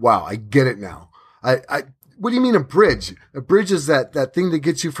 I get it now. What do you mean a bridge? A bridge is that thing that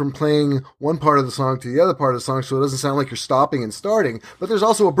gets you from playing one part of the song to the other part of the song, so it doesn't sound like you're stopping and starting. But there's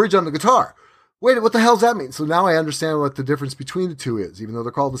also a bridge on the guitar. Wait, what the hell does that mean? So now I understand what the difference between the two is, even though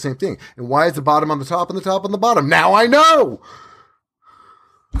they're called the same thing. And why is the bottom on the top and the top on the bottom? Now I know!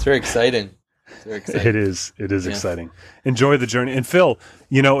 It's very exciting. It is exciting. Enjoy the journey. And Phil,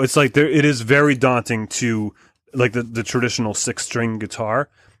 it's like it is very daunting to, like the traditional 6-string guitar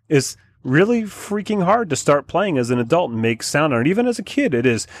is really freaking hard to start playing as an adult and make sound on it. Even as a kid, it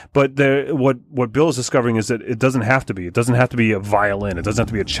is. But what Bill is discovering is that it doesn't have to be. It doesn't have to be a violin. It doesn't have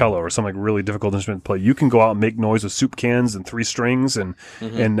to be a cello or some like really difficult instrument to play. You can go out and make noise with soup cans and 3 strings, and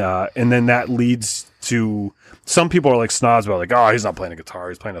then that leads to some people are like snobs about like, oh, he's not playing a guitar.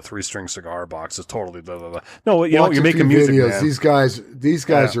 He's playing a 3-string cigar box. It's totally blah, blah, blah. No, you're making music. Videos. Man. These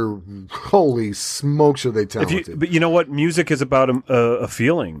guys are holy smokes, are they talented? But you know what? Music is about a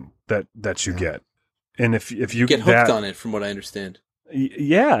feeling that you get, and if you get hooked on it, from what I understand.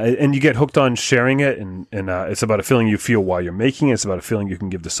 Yeah, and you get hooked on sharing it, and it's about a feeling you feel while you're making it. It's about a feeling you can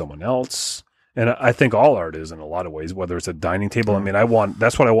give to someone else. And I think all art is in a lot of ways, whether it's a dining table. I mean,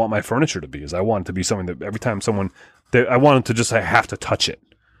 that's what I want my furniture to be, is I want it to be something that every time I want them to just have to touch it.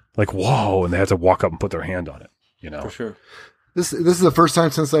 Like, whoa, and they have to walk up and put their hand on it, For sure. This is the first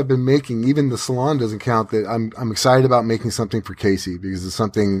time since I've been making, even the salon doesn't count, that I'm excited about making something for Casey, because it's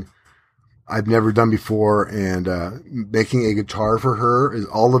something I've never done before. And making a guitar for her is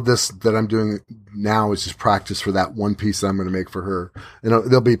all of this that I'm doing now is just practice for that one piece that I'm going to make for her. And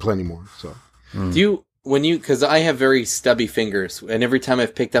there'll be plenty more. So. Because I have very stubby fingers, and every time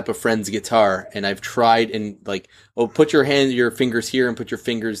I've picked up a friend's guitar and I've tried and like, put your fingers here and put your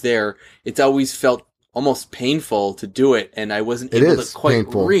fingers there, it's always felt almost painful to do it, and I wasn't able to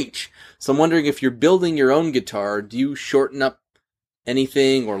quite reach. So I'm wondering, if you're building your own guitar, do you shorten up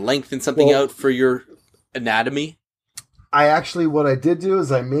anything or lengthen something out for your anatomy? What I did do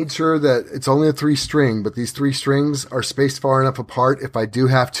is I made sure that it's only a 3-string, but these 3 strings are spaced far enough apart. If I do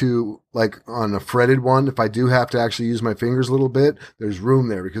have to, like on a fretted one, if I do have to actually use my fingers a little bit, there's room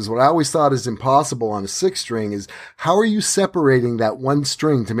there. Because what I always thought is impossible on a 6-string is, how are you separating that one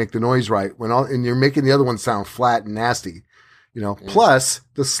string to make the noise right and you're making the other one sound flat and nasty? Plus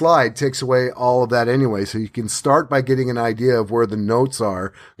the slide takes away all of that anyway. So you can start by getting an idea of where the notes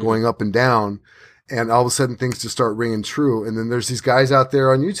are going up and down. And all of a sudden things just start ringing true. And then there's these guys out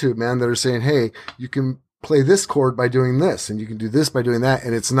there on YouTube, man, that are saying, hey, you can play this chord by doing this, and you can do this by doing that.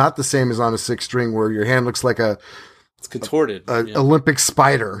 And it's not the same as on a 6-string where your hand looks like it's contorted. Olympic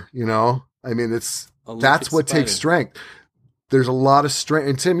spider, I mean, that's what takes strength. There's a lot of strength.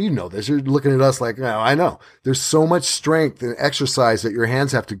 And Tim, you know this. You're looking at us like, no, I know. There's so much strength and exercise that your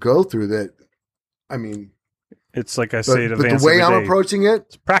hands have to go through that. I mean, it's like I say to Vance, the way I'm approaching it,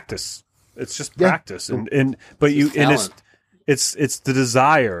 it's practice. It's just practice, it's the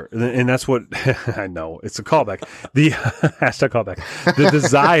desire, and that's what I know. It's a callback. The hashtag callback. The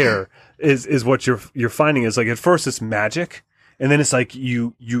desire is what you're finding is like, at first it's magic, and then it's like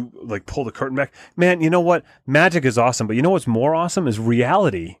you like pull the curtain back. Man, you know what? Magic is awesome, but you know what's more awesome is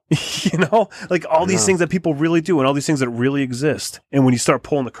reality. Like all these things that people really do, and all these things that really exist. And when you start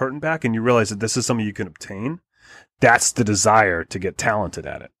pulling the curtain back, and you realize that this is something you can obtain, that's the desire to get talented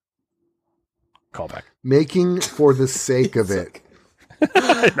at it. Callback. Making for the sake of it.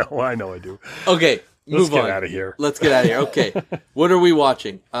 I know I do. Okay, Let's get out of here. Let's get out of here. Okay. What are we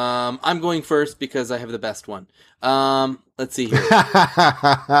watching? I'm going first because I have the best one. Let's see here.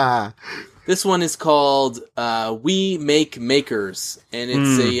 This one is called We Make Makers, and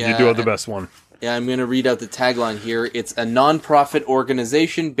it's you do have the best one. Yeah, I'm going to read out the tagline here. It's a nonprofit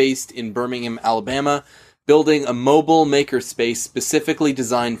organization based in Birmingham, Alabama, building a mobile makerspace specifically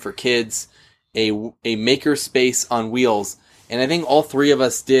designed for kids. A makerspace on wheels, and I think all 3 of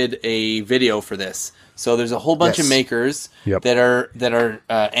us did a video for this. So there's a whole bunch of makers that are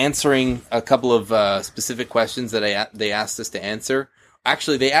answering a couple of specific questions that they asked us to answer.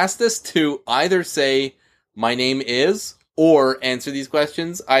 Actually, they asked us to either say "my name is" or answer these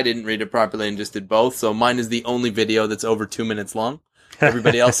questions. I didn't read it properly and just did both. So mine is the only video that's over 2 minutes long.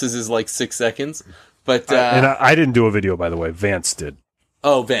 Everybody else's is like 6 seconds. But and I didn't do a video, by the way. Vance did.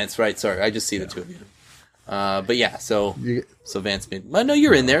 Oh, Vance, right. Sorry. I just see the 2 of you. But yeah, so Vance made... Well, no,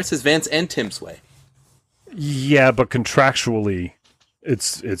 you're in there. It says Vance and Tim Sway. Yeah, but contractually,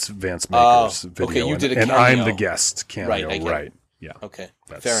 it's Vance Maker's video. Okay, you did a cameo. And I'm the guest cameo, right. Yeah. Okay,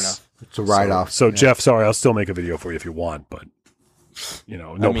 fair enough. It's a write-off. So Jeff, sorry, I'll still make a video for you if you want, but,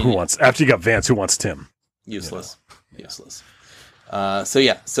 who wants... After you got Vance, who wants Tim? Useless. Useless.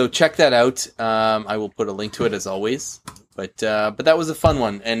 So check that out. I will put a link to it as always. But that was a fun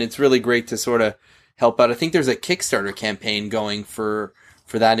one, and it's really great to sort of help out. I think there's a Kickstarter campaign going for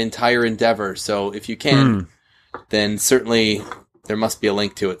that entire endeavor. So if you can, then certainly there must be a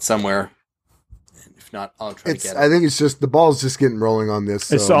link to it somewhere. And if not, I'll try to get it. I think it's just the ball's just getting rolling on this.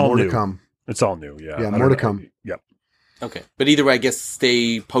 So it's all more new. To come. It's all new. Yeah. Yeah, more to come. Yep. Okay, but either way, I guess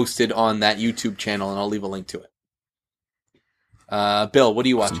stay posted on that YouTube channel, and I'll leave a link to it. Bill, what are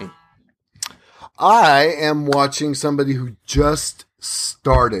you watching? I am watching somebody who just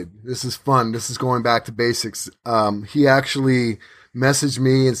started. This is fun. This is going back to basics. He actually messaged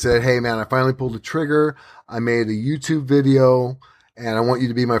me and said, "Hey man, I finally pulled the trigger. I made a YouTube video and I want you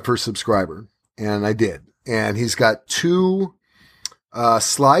to be my first subscriber." And I did. And he's got 2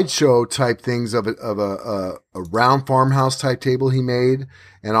 slideshow type things of a round farmhouse type table he made.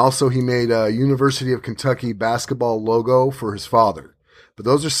 And also he made a University of Kentucky basketball logo for his father. But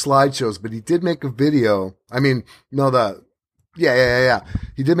those are slideshows. But he did make a video. He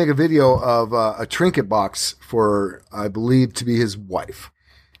did make a video of a trinket box for, I believe, to be his wife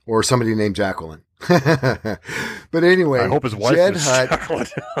or somebody named Jacqueline. But anyway, I hope his wife Jed is Hutt. Jacqueline.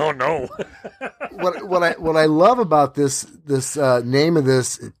 Oh no! what I love about this name of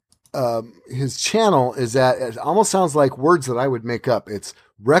this his channel is that it almost sounds like words that I would make up. It's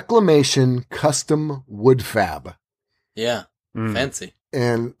Reclamation Custom Wood Fab. Yeah, fancy.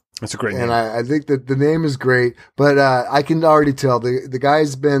 And that's a great name. And I think that the name is great, but I can already tell the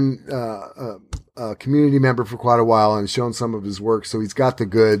guy's been a community member for quite a while and shown some of his work, so he's got the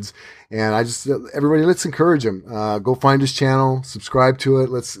goods. And everybody, let's encourage him. Go find his channel, subscribe to it.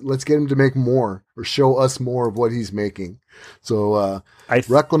 Let's get him to make more or show us more of what he's making. So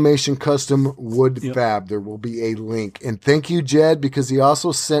Reclamation Custom Wood Fab. There will be a link. And thank you, Jed, because he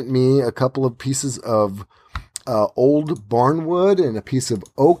also sent me a couple of pieces of old barnwood and a piece of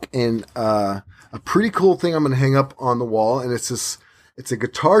oak and a pretty cool thing I'm going to hang up on the wall. And it's a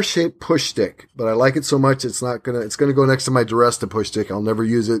guitar shaped push stick, but I like it so much it's going to go next to my Duresta push stick. I'll never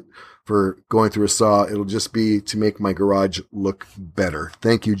use it for going through a saw. It'll just be to make my garage look better.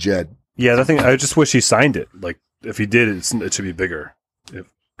 Thank you, Jed. Yeah, that thing. I just wish he signed it. Like if he did, it should be bigger.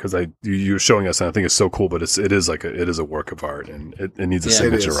 Because you're showing us, and I think it's so cool. But it is a work of art, and it needs a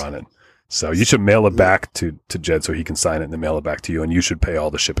signature on it. So you should mail it back to Jed so he can sign it and then mail it back to you, and you should pay all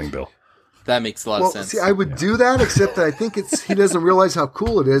the shipping bill. That makes a lot of sense. See, I would do that, except that I think he doesn't realize how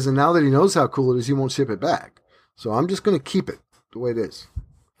cool it is, and now that he knows how cool it is, he won't ship it back. So I'm just going to keep it the way it is.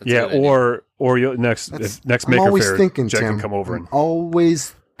 That's or you'll, next Maker Faire, thinking, Jed Tim. can come over and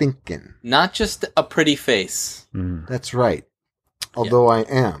always thinking. Not just a pretty face. That's right. Although I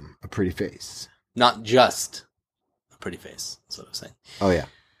am a pretty face. Not just a pretty face. That's what I'm saying. Oh yeah,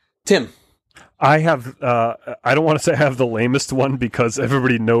 Tim. I have, I don't want to say I have the lamest one because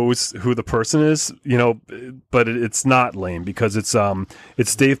everybody knows who the person is, but it's not lame because it's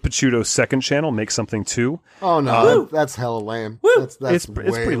Dave Picciuto's second channel, Make Something 2. Oh no, that's hella lame. That's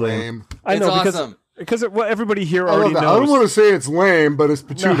way pretty lame. I know, it's awesome. Because everybody here already knows. I don't want to say it's lame, but it's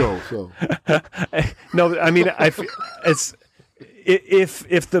Picciuto. So no, I mean, it's.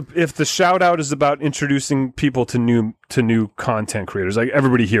 If the shout out is about introducing people to new content creators, like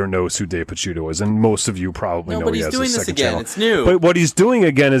everybody here knows who Dave Picciuto is, and most of you probably know but he he's has doing a this second again. channel. It's new. But what he's doing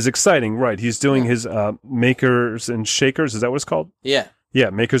again is exciting, right? He's doing his Makers and Shakers. Is that what it's called? Yeah. Yeah,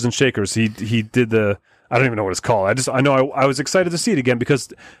 Makers and Shakers. He did the. I don't even know what it's called. I know I was excited to see it again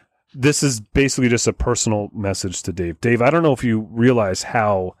because this is basically just a personal message to Dave. Dave, I don't know if you realize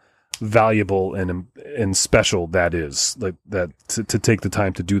how valuable and special that is, like that to take the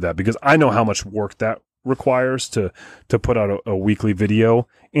time to do that, because I know how much work that requires to put out a weekly video,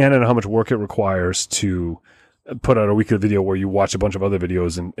 and I know how much work it requires to put out a weekly video where you watch a bunch of other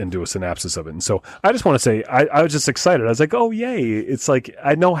videos and do a synopsis of it. And so I just want to say I was just excited. I was like, oh yay, it's like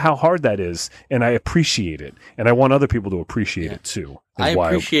I know how hard that is and I appreciate it, and I want other people to appreciate it too. I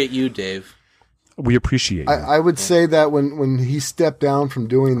appreciate you, Dave. We appreciate you. I would say that when he stepped down from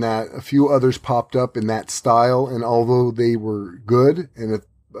doing that, a few others popped up in that style, and although they were good, and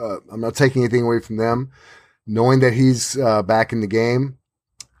I'm not taking anything away from them, knowing that he's back in the game,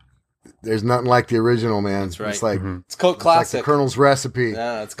 there's nothing like the original, man. That's right. It's like it's cult classic. like the Colonel's recipe.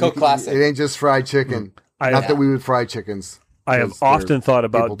 Yeah, it's cult classic. It ain't just fried chicken. Not that we would fry chickens. I have often thought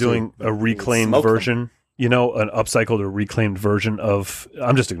about doing a reclaimed version. An upcycled or reclaimed version of.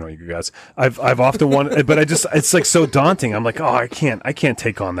 I'm just ignoring you guys. I've often wanted, but it's like so daunting. I'm like, oh, I can't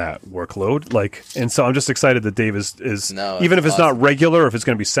take on that workload. Like, and so I'm just excited that Dave is even if it's not regular, if it's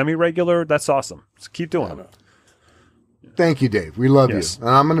going to be semi-regular, that's awesome. Just keep doing it. Thank you, Dave. We love you, and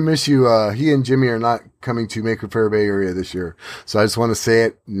I'm going to miss you. He and Jimmy are not coming to Maker Faire Bay Area this year, so I just want to say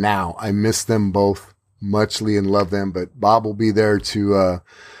it now. I miss them both muchly and love them, but Bob will be there to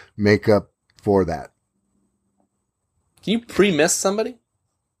make up for that. Can you pre-miss somebody?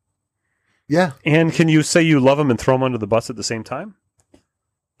 Yeah. And can you say you love him and throw him under the bus at the same time?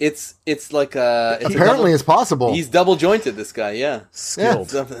 It's like apparently it's possible. He's double jointed. This guy, yeah,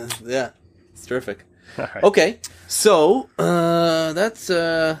 skilled. Yeah, it's terrific. Right. Okay, so that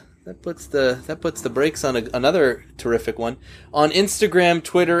puts the brakes on another terrific one. On Instagram,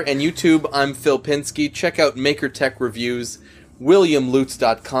 Twitter, and YouTube, I'm Phil Pinsky. Check out Maker Tech Reviews.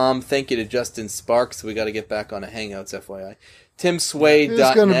 WilliamLutz.com. Thank you to Justin Sparks. We got to get back on a Hangouts, FYI. TimSway.net.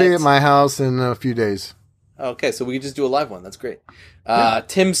 It's going to be at my house in a few days. Okay, so we can just do a live one. That's great.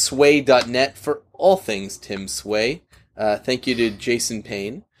 TimSway.net for all things Tim Sway. Thank you to Jason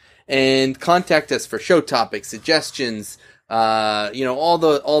Payne. And contact us for show topics, suggestions, all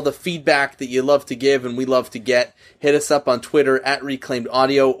the feedback that you love to give and we love to get. Hit us up on Twitter at Reclaimed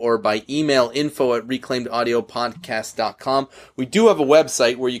Audio or by email info@reclaimedaudiopodcast.com. We do have a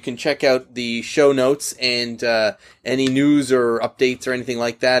website where you can check out the show notes and any news or updates or anything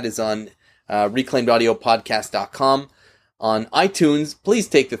like that is on reclaimedaudiopodcast.com. On iTunes, please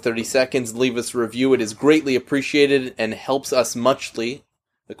take the 30 seconds and leave us a review. It is greatly appreciated and helps us muchly,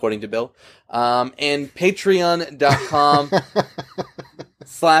 according to Bill. And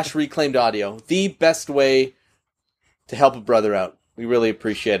patreon.com/reclaimed audio. The best way to help a brother out. We really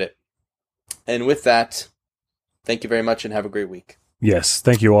appreciate it. And with that, thank you very much and have a great week. Yes,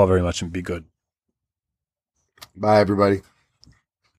 thank you all very much and be good. Bye, everybody.